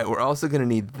guys. All right, we're also gonna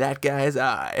need that guy's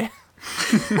eye.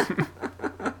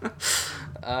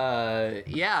 That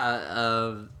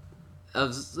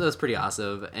was pretty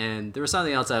awesome. And there was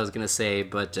something else I was gonna say,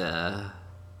 but the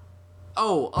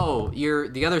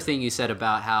other thing you said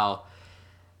about how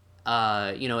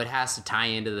it has to tie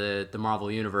into the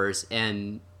Marvel universe,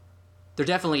 and there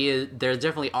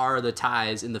definitely are the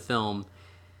ties in the film,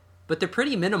 but they're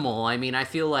pretty minimal. I mean, I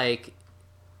feel like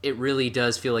it really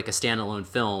does feel like a standalone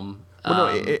film.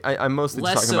 Well, no, I'm mostly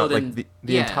just talking about like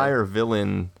the entire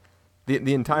villain.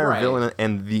 The entire villain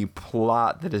and the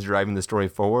plot that is driving the story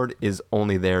forward is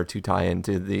only there to tie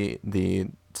into the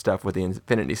stuff with the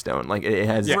Infinity Stone. Like it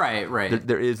has right.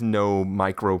 There is no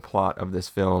micro plot of this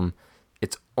film.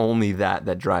 It's only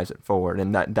that drives it forward,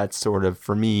 and that's sort of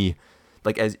for me,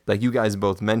 like you guys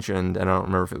both mentioned, and I don't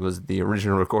remember if it was the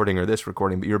original recording or this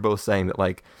recording, but you're both saying that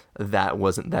like that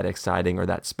wasn't that exciting or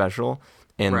that special,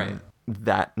 and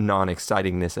that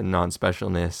non-excitingness and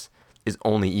non-specialness is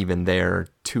only even there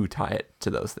to tie it to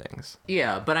those things.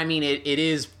 Yeah, but I mean, it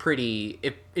is pretty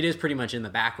much in the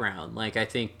background. Like, I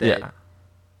think that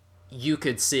you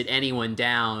could sit anyone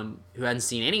down who hadn't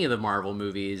seen any of the Marvel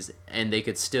movies and they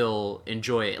could still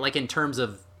enjoy it. Like, in terms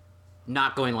of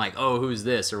not going like, oh, who's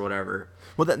this or whatever.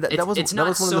 Well, it's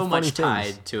not so much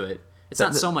tied to it. It's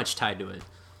not so much tied to it.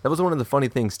 That was one of the funny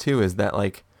things too, is that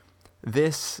like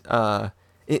this,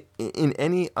 in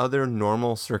any other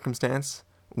normal circumstance,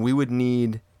 we would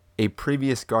need a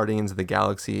previous Guardians of the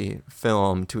Galaxy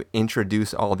film to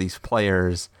introduce all these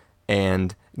players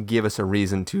and give us a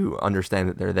reason to understand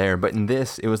that they're there. But in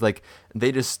this, it was like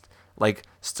they just like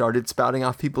started spouting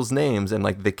off people's names, and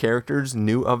like the characters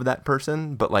knew of that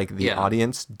person, but like the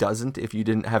audience doesn't if you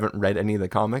haven't read any of the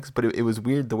comics. But it was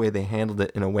weird the way they handled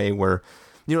it in a way where,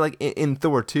 like in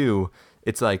Thor 2,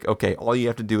 it's like, okay, all you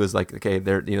have to do is like, okay,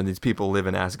 they're, these people live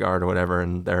in Asgard or whatever,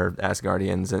 and they're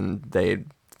Asgardians, and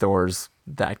Thor's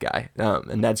that guy.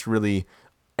 And that's really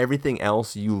everything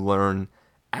else you learn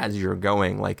as you're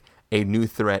going. Like a new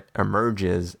threat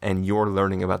emerges and you're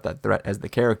learning about that threat as the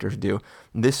characters do.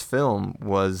 This film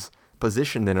was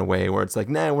positioned in a way where it's like,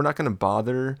 nah, we're not going to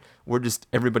bother.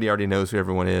 Everybody already knows who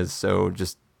everyone is. So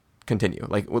just continue.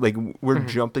 Like we're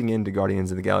jumping into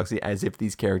Guardians of the Galaxy as if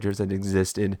these characters had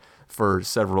existed for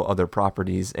several other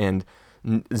properties, and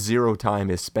zero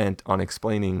time is spent on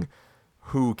explaining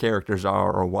who characters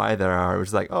are or why they are. It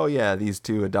was like, oh yeah, these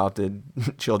two adopted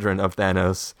children of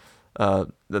Thanos,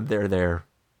 they're there.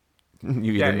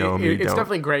 You either know them or you don't. It's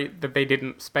definitely great that they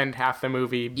didn't spend half the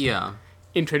movie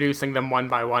introducing them one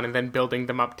by one and then building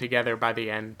them up together by the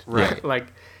end. Right.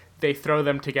 Like, they throw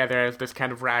them together as this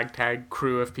kind of ragtag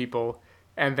crew of people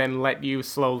and then let you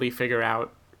slowly figure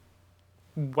out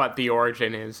what the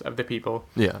origin is of the people.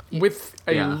 Yeah. With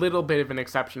a little bit of an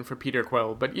exception for Peter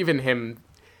Quill, but even him,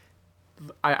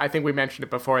 I think we mentioned it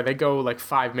before, they go like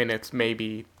 5 minutes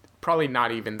maybe, probably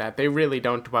not even that. They really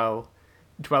don't dwell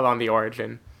on the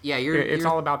origin. Yeah, it's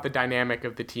all about the dynamic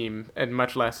of the team and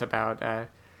much less about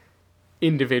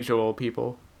individual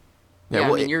people. Yeah,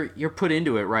 well, I mean, you're put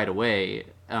into it right away,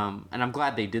 and I'm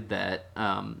glad they did that.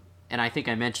 And I think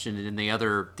I mentioned it in the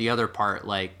other part,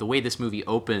 like the way this movie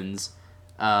opens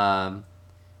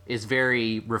is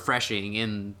very refreshing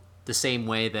in the same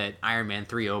way that Iron Man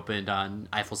 3 opened on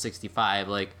Eiffel 65.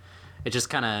 Like, it just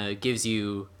kind of gives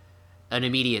you an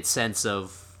immediate sense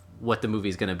of what the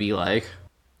movie's going to be like.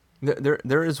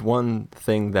 There is one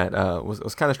thing that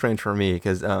was kind of strange for me,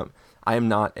 because I am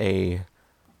not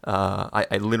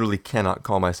I literally cannot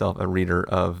call myself a reader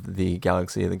of the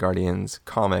Galaxy of the Guardians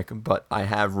comic, but I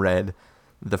have read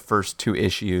the first 2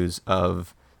 issues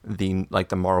of the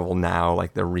Marvel Now,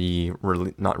 like the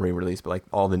not re-release, but like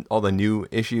all the new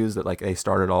issues that like they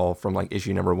started all from like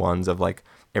issue number 1s of like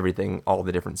everything, all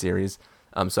the different series.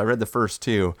 So I read the first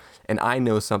 2, and I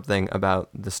know something about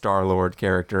the Star-Lord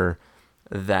character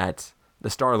that the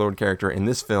Star-Lord character in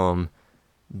this film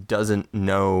doesn't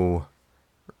know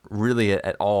really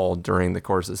at all during the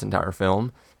course of this entire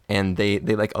film, and they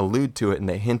like allude to it and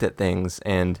they hint at things,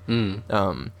 and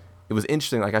it was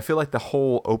interesting. Like, I feel like the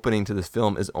whole opening to this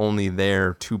film is only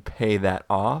there to pay that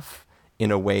off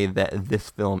in a way that this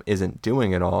film isn't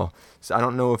doing at all. So I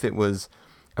don't know if it was,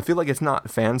 I feel like it's not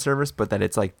fan service, but that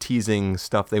it's like teasing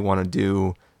stuff they want to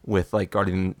do with like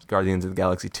Guardians of the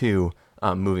Galaxy 2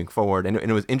 moving forward. And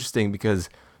it was interesting because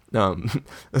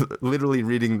literally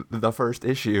reading the first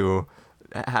issue,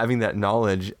 having that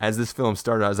knowledge as this film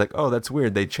started, I was like, oh, that's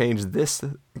weird. They changed this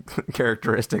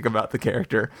characteristic about the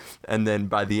character, and then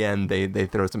by the end they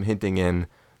throw some hinting in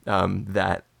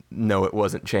that no, it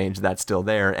wasn't changed, that's still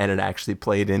there, and it actually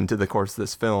played into the course of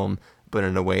this film, but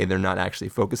in a way they're not actually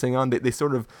focusing on. They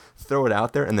sort of throw it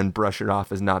out there and then brush it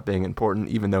off as not being important,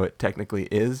 even though it technically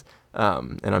is.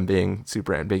 And I'm being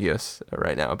super ambiguous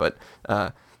right now, but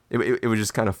it was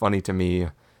just kind of funny to me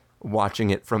watching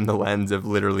it from the lens of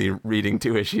literally reading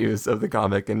 2 issues of the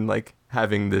comic and like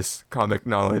having this comic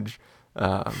knowledge.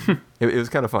 It was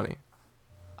kind of funny.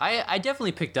 I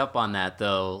definitely picked up on that,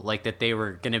 though, like that they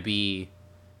were going to be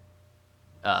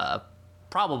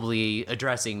probably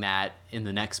addressing that in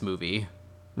the next movie.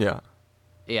 Yeah.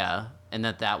 Yeah, and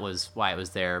that was why it was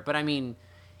there. But I mean,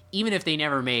 even if they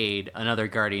never made another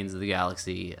Guardians of the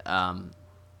Galaxy,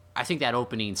 I think that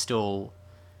opening still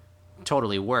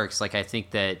totally works. Like, I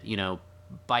think that, you know,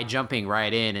 by jumping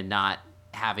right in and not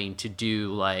having to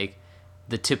do like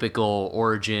the typical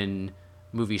origin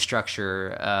movie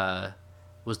structure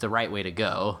was the right way to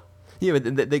go. Yeah,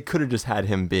 but they could have just had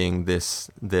him being this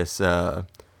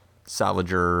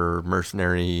Salvager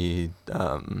mercenary,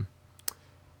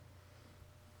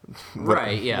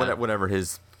 right? Yeah, whatever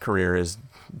his career is,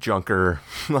 junker,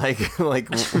 like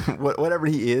whatever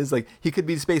he is, like he could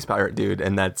be a space pirate dude,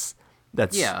 and that's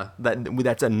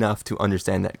enough to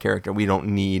understand that character. We don't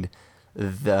need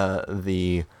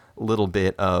the little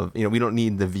bit of, you know, we don't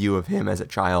need the view of him as a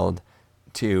child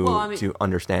to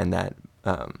understand that.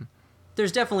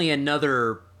 There's definitely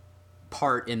another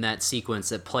part in that sequence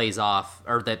that plays off,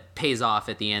 or that pays off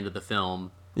at the end of the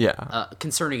film. Yeah.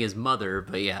 Concerning his mother,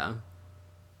 but yeah.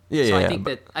 Yeah, so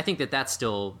yeah. I think that that's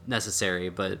still necessary,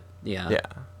 but yeah. Yeah.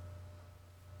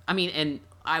 I mean, and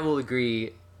I will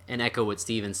agree and echo what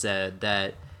Steven said,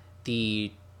 that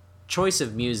the choice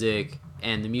of music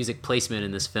and the music placement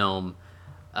in this film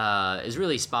is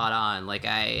really spot on. Like,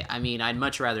 I mean, I'd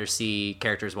much rather see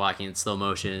characters walking in slow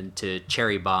motion to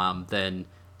Cherry Bomb than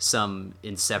some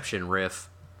Inception riff.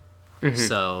 Mm-hmm.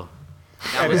 So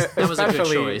that was a good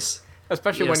choice.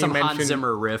 Especially when some you mentioned Hans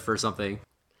Zimmer riff or something.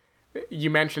 You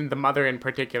mentioned the mother in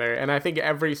particular, and I think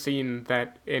every scene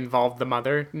that involved the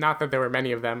mother, not that there were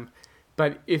many of them,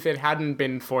 but if it hadn't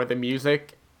been for the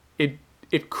music,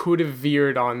 it could have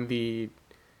veered on the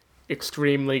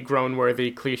extremely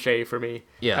groan-worthy cliche for me.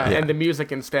 Yeah. And the music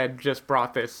instead just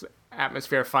brought this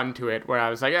atmosphere fun to it, where I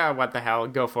was like, what the hell,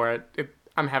 go for it.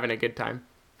 I'm having a good time.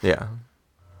 Yeah.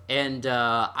 And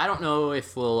I don't know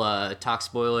if we'll talk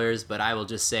spoilers, but I will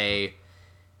just say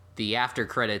the after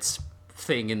credits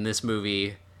thing in this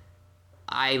movie,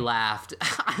 I laughed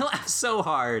so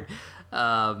hard,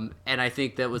 and I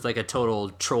think that was like a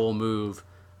total troll move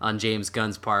on James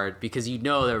Gunn's part, because you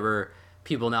know there were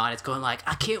people in the audience going like,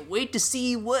 I can't wait to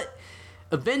see what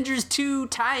Avengers 2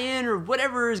 tie-in or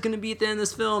whatever is going to be at the end of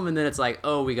this film, and then it's like,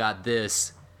 oh, we got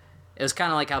this. It was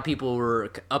kind of like how people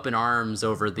were up in arms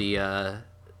over the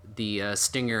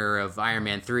stinger of Iron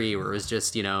Man 3, where it was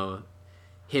just, you know,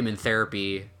 him in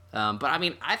therapy. But I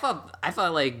mean, I thought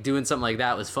like doing something like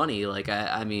that was funny. Like,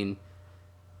 I mean,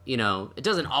 you know, it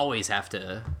doesn't always have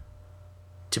to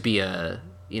be a,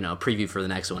 you know, preview for the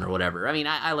next one or whatever. I mean,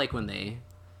 I like when they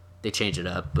change it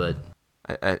up, but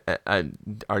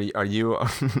are you?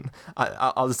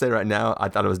 I'll just say right now, I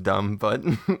thought it was dumb, but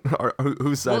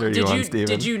whose side are you on, Steven?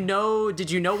 Did you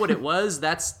know what it was?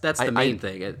 That's the main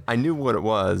thing. I knew what it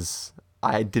was.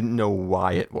 I didn't know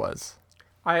why it was.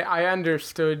 I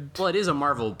understood. Well, it is a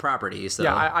Marvel property, so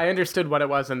yeah, I understood what it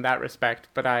was in that respect,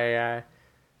 but I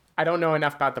don't know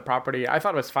enough about the property. I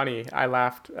thought it was funny. I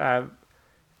laughed.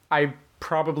 I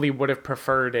probably would have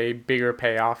preferred a bigger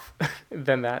payoff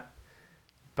than that,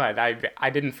 but I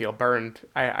didn't feel burned.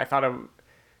 I thought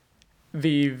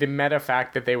the meta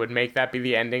fact that they would make that be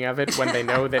the ending of it when they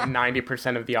know that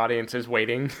 90% of the audience is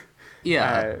waiting.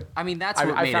 Yeah, I mean, that's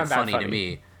what made it funny to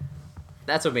me.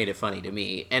 That's what made it funny to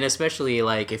me. And especially,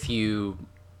 like, if you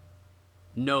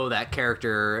know that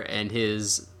character and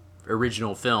his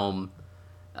original film,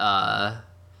 not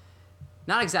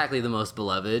exactly the most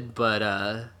beloved, but,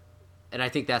 and I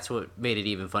think that's what made it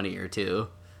even funnier, too.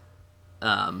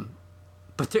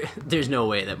 But there's no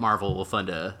way that Marvel will fund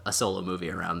a solo movie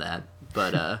around that.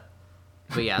 But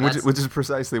yeah. Which is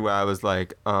precisely why I was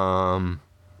like, But,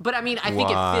 I mean, I think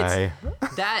why? it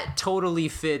fits. That totally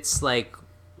fits, like,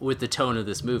 with the tone of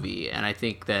this movie, and I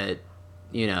think that,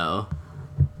 you know,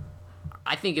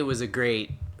 I think it was a great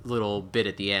little bit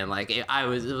at the end. Like, it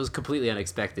was completely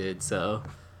unexpected. So,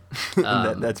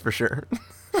 that's for sure.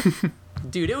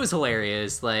 Dude, it was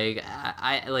hilarious. Like,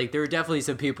 I like, there were definitely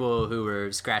some people who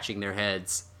were scratching their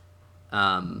heads,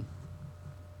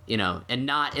 you know, and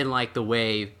not in like the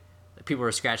way people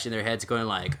were scratching their heads going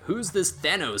like, who's this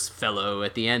Thanos fellow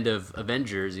at the end of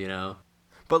Avengers, you know?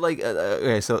 But like,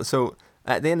 okay, so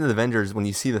at the end of the Avengers, when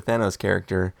you see the Thanos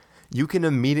character, you can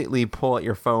immediately pull out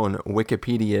your phone,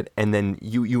 Wikipedia it, and then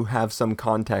you have some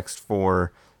context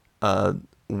for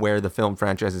where the film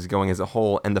franchise is going as a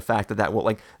whole, and the fact that will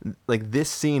like this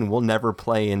scene will never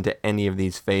play into any of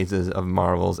these phases of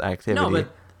Marvel's activity. No,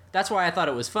 but that's why I thought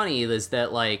it was funny, is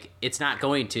that like it's not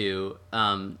going to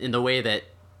in the way that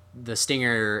the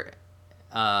stinger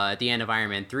at the end of Iron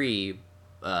Man 3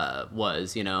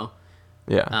 was, you know?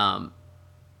 Yeah.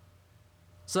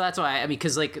 So that's why, I mean,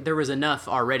 because like there was enough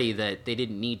already that they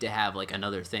didn't need to have like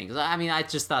another thing. 'Cause, I mean, I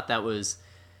just thought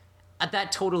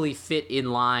that totally fit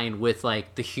in line with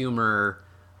like the humor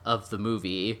of the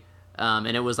movie.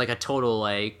 And it was like a total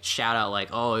like shout out, like,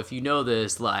 oh, if you know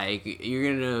this, like you're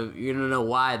gonna know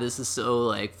why this is so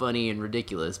like funny and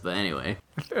ridiculous. But anyway,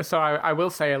 So I will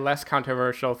say a less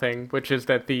controversial thing, which is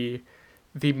that the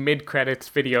mid-credits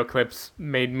video clips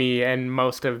made me and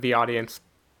most of the audience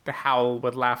howl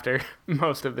with laughter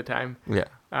most of the time. Yeah.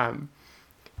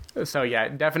 So yeah,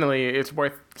 definitely it's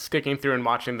worth sticking through and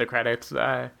watching the credits.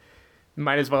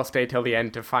 Might as well stay till the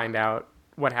end to find out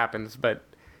what happens, but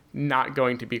not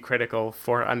going to be critical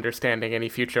for understanding any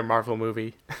future Marvel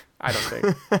movie, I don't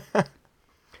think.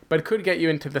 But could get you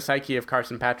into the psyche of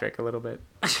Carson Patrick a little bit.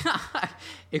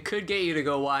 it could get you to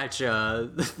go watch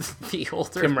the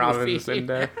older Tim movie. Robbins and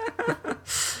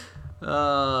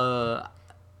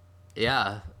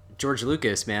yeah, George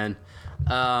Lucas, man.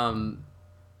 I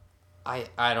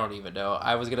don't even know.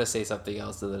 I was gonna say something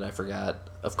else and then I forgot.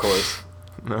 Of course.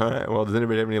 All right. Well, does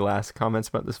anybody have any last comments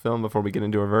about this film before we get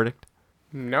into our verdict?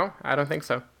 No, I don't think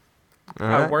so. All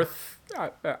right.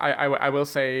 I will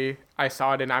say I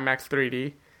saw it in IMAX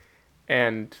 3D,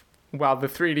 and while the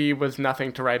 3D was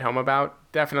nothing to write home about,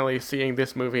 definitely seeing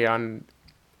this movie on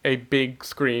a big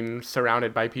screen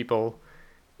surrounded by people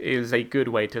is a good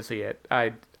way to see it.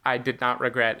 I did not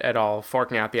regret at all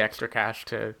forking out the extra cash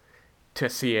to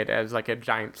see it as like a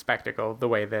giant spectacle, the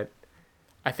way that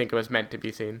I think it was meant to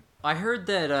be seen. I heard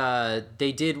that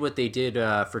they did what they did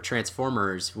for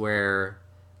Transformers, where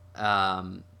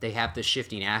they have the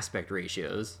shifting aspect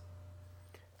ratios.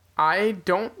 I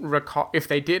don't recall if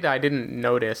they did. I didn't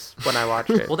notice when I watched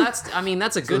it. Well, that's a So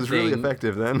good it's thing. really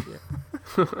effective then.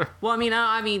 Well,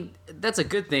 I mean that's a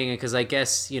good thing, because I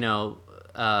guess, you know,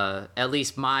 at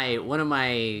least one of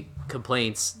my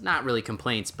complaints, not really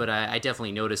complaints, but I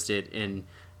definitely noticed it in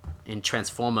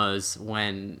Transformers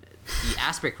when the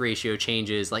aspect ratio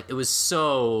changes. Like, it was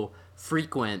so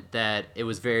frequent that it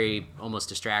was very almost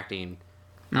distracting.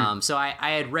 So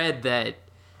I had read that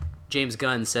James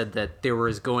Gunn said that there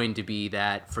was going to be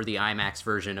that for the IMAX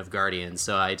version of Guardians,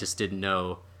 so I just didn't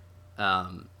know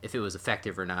if it was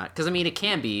effective or not. Because, I mean, it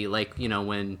can be, like, you know,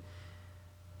 when,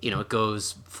 you know, it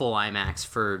goes full IMAX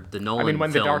for the Nolan films.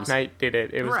 When The Dark Knight did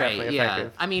it, it was definitely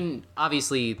effective. I mean,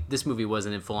 obviously, this movie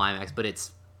wasn't in full IMAX, but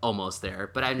it's almost there.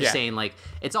 But I'm just saying, like,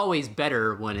 it's always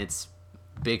better when it's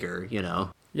bigger, you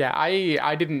know? Yeah,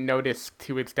 I didn't notice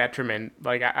to its detriment.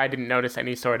 Like, I didn't notice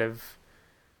any sort of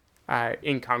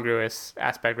incongruous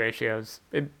aspect ratios.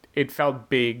 It felt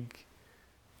big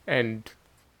and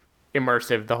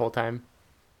immersive the whole time.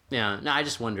 Yeah, no, I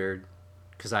just wondered,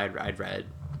 because I read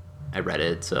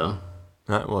it, so.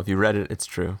 Well, if you read it, it's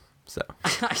true. So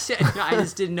I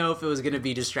just didn't know if it was going to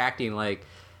be distracting like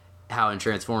how in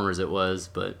Transformers it was,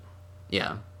 but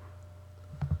yeah.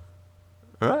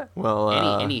 all right. Well,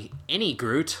 Any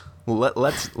Groot. well,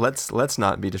 let's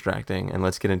not be distracting, and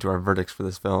let's get into our verdicts for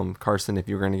this film. Carson, if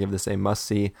you're going to give this a must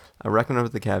see, a recommend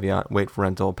with the caveat, wait for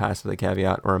rental, pass with the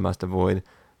caveat, or a must avoid,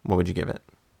 what would you give it?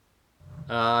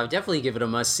 Definitely give it a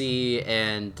must see,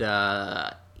 and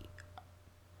yeah,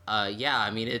 I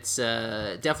mean, it's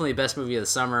definitely the best movie of the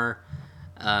summer.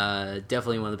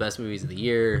 Definitely one of the best movies of the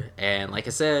year, and like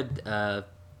I said,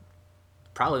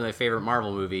 probably my favorite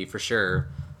Marvel movie for sure.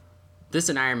 This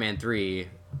and Iron Man 3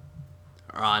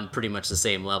 are on pretty much the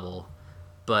same level,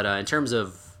 but in terms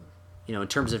of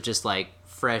just like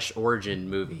fresh origin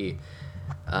movie,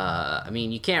 I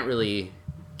mean, you can't really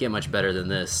get much better than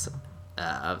this.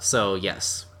 So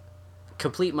yes,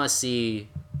 complete must see.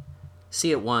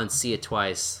 See it once, see it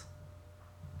twice.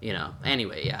 You know.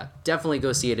 Anyway, yeah, definitely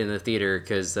go see it in the theater,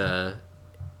 because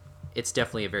it's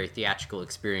definitely a very theatrical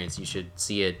experience. You should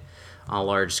see it on a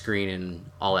large screen and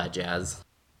all that jazz.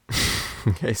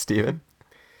 Okay, Steven?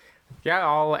 Yeah,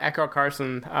 I'll echo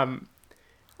Carson.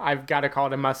 I've got to call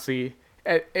it a must-see.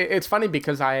 It's funny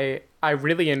because I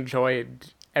really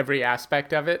enjoyed every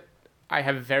aspect of it. I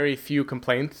have very few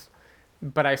complaints,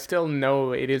 but I still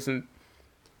know it isn't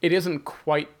it isn't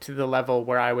quite to the level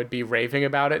where I would be raving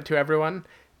about it to everyone.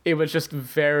 It was just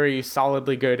very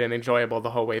solidly good and enjoyable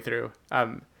the whole way through.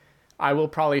 I will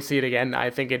probably see it again. I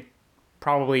think it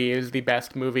probably is the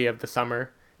best movie of the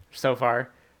summer so far.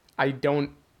 I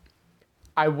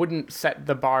wouldn't set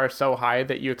the bar so high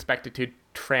that you expect it to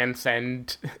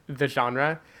transcend the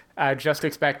genre. Just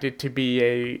expect it to be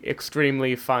a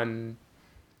extremely fun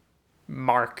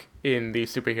mark in the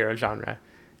superhero genre.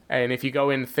 And if you go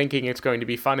in thinking it's going to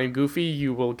be fun and goofy,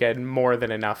 you will get more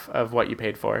than enough of what you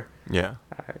paid for. Yeah.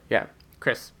 Yeah.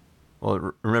 Chris.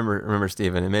 Well, remember,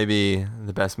 Steven, it may be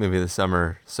the best movie of the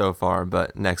summer so far,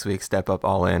 but next week, Step Up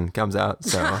All In comes out,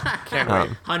 so... Can't wait.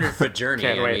 100-foot journey.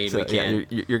 Can't wait. I mean, So, we can.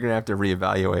 yeah, you're going to have to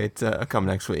reevaluate come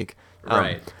next week.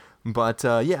 Right. But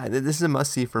yeah, this is a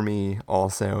must-see for me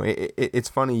also. It's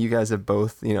funny, you guys have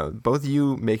both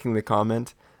you making the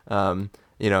comment,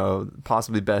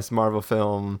 possibly best Marvel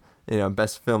film,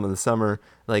 best film of the summer.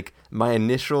 Like, my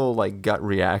initial, gut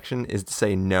reaction is to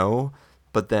say no,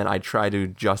 but then I try to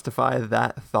justify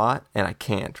that thought, and I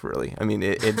can't really. I mean,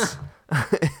 it's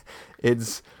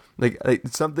it's like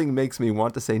something makes me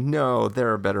want to say no.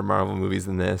 There are better Marvel movies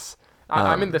than this.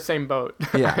 I'm in the same boat.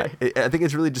 Yeah, I think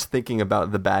it's really just thinking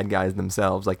about the bad guys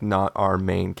themselves, like not our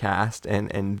main cast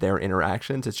and their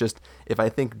interactions. It's just if I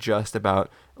think just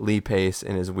about Lee Pace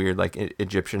and his weird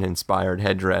Egyptian-inspired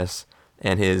headdress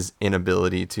and his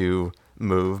inability to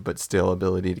move but still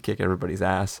ability to kick everybody's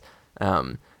ass.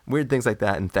 Weird things like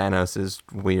that, and Thanos is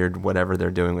weird, whatever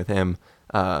they're doing with him.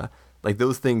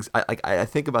 Those things, I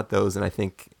think about those, and I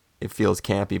think it feels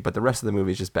campy, but the rest of the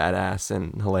movie is just badass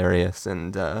and hilarious,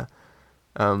 and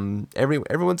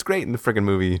everyone's great in the friggin'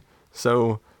 movie.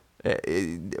 So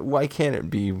why can't it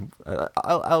be?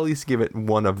 I'll at least give it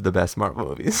one of the best Marvel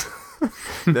movies.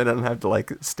 Then I don't have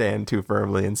to stand too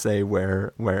firmly and say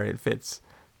where it fits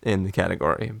in the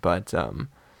category, but.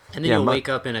 And then you'll wake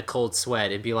up in a cold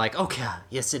sweat and be like, okay,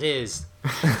 yes, it is.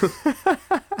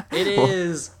 It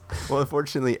is. Well,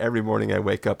 unfortunately, every morning I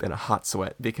wake up in a hot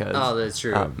sweat because that's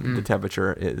true. The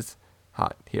temperature is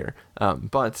hot here.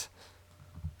 But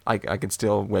I could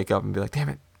still wake up and be like, damn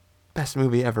it, best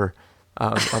movie ever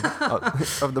of the Marvel.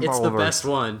 It's the best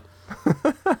one.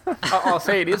 I'll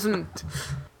say it isn't.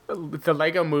 The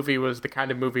Lego movie was the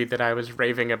kind of movie that I was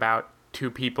raving about to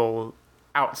people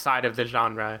outside of the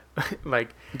genre.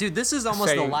 Dude, this is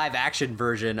almost the live action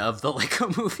version of the Lego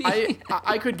movie.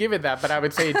 I could give it that, but I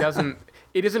would say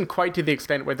it isn't quite to the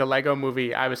extent where the Lego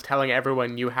movie, I was telling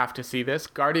everyone you have to see this.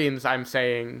 Guardians, I'm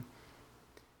saying,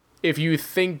 if you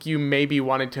think you maybe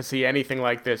wanted to see anything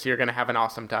like this, you're going to have an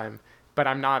awesome time. But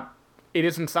it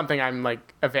isn't something I'm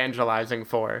evangelizing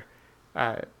for.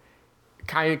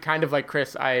 Kind of like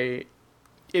Chris,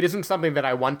 it isn't something that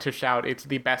I want to shout, it's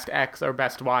the best X or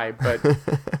best Y, but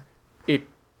it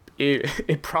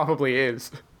probably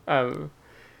is. Yeah,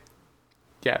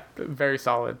 very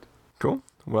solid. Cool.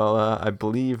 Well, I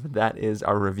believe that is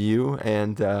our review,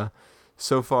 and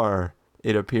so far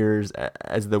it appears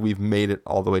as though we've made it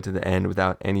all the way to the end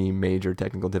without any major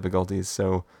technical difficulties.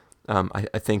 So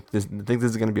I think this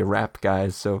is going to be a wrap,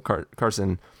 guys. So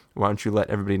Carson, why don't you let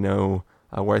everybody know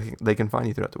where they can find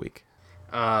you throughout the week?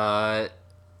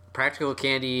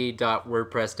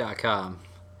 Practicalcandy.wordpress.com.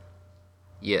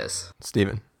 Yes.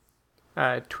 Steven.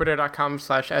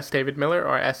 Twitter.com/sdavidmiller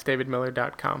or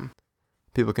sdavidmiller.com.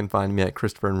 People can find me at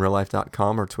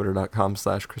ChristopherInRealLife.com or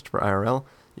Twitter.com/ChristopherIRL.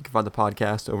 You can find the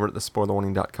podcast over at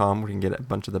thespoilerwarning.com where you can get a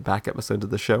bunch of the back episodes of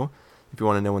the show. If you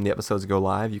want to know when the episodes go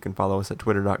live, you can follow us at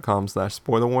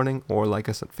Twitter.com/SpoilerWarning or like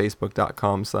us at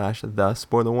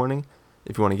Facebook.com/TheSpoilerWarning.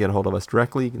 If you want to get a hold of us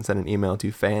directly, you can send an email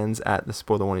to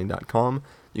fans@thespoilerwarning.com.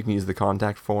 You can use the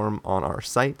contact form on our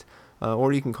site,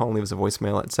 or you can call and leave us a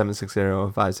voicemail at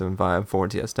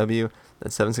 760-575-4TSW.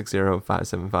 That's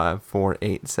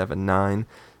 760-575-4879.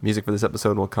 Music for this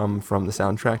episode will come from the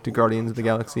soundtrack to Guardians of the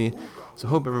Galaxy, so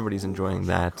hope everybody's enjoying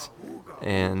that.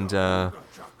 And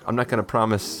I'm not going to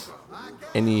promise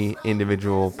any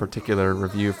individual particular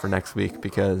review for next week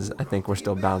because I think we're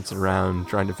still bouncing around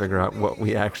trying to figure out what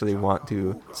we actually want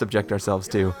to subject ourselves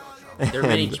to. There are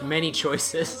many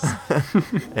choices.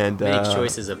 And many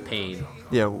choices of pain.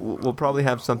 Yeah, we'll probably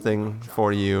have something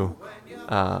for you,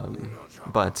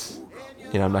 but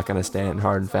I'm not going to stand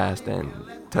hard and fast and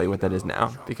tell you what that is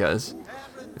now because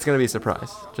it's going to be a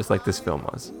surprise, just like this film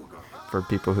was for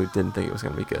people who didn't think it was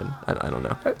going to be good. I don't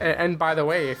know. And by the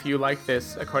way, if you like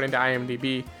this, according to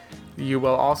IMDb, you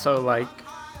will also like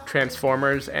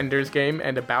Transformers, Ender's Game,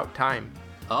 and About Time.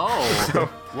 Oh,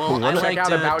 well, I liked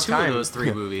two of those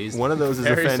three movies. One of those is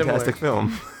Very a fantastic similar.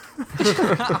 film.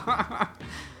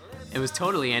 It was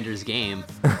totally Ender's Game.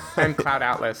 And Cloud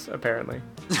Atlas, apparently.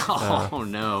 Oh,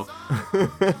 no.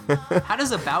 How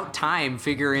does About Time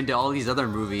figure into all these other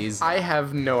movies? I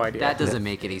have no idea. That doesn't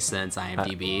make any sense,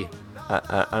 IMDb.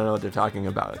 I don't know what they're talking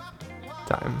about.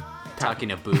 Time.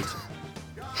 Talking a boot.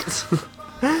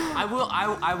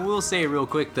 I will say real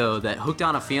quick, though, that Hooked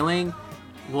on a Feeling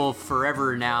will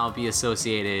forever now be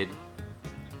associated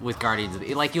with Guardians of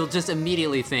the... Like, you'll just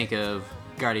immediately think of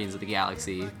Guardians of the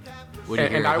Galaxy when you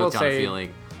hear I will Hooked on a say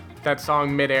Feeling. that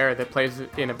song Midair that plays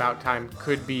in About Time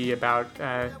could be about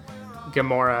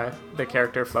Gamora, the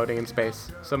character floating in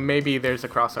space. So maybe there's a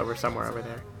crossover somewhere over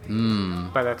there.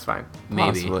 But that's fine.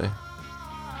 Maybe. Possibly.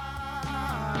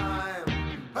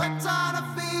 Hooked on a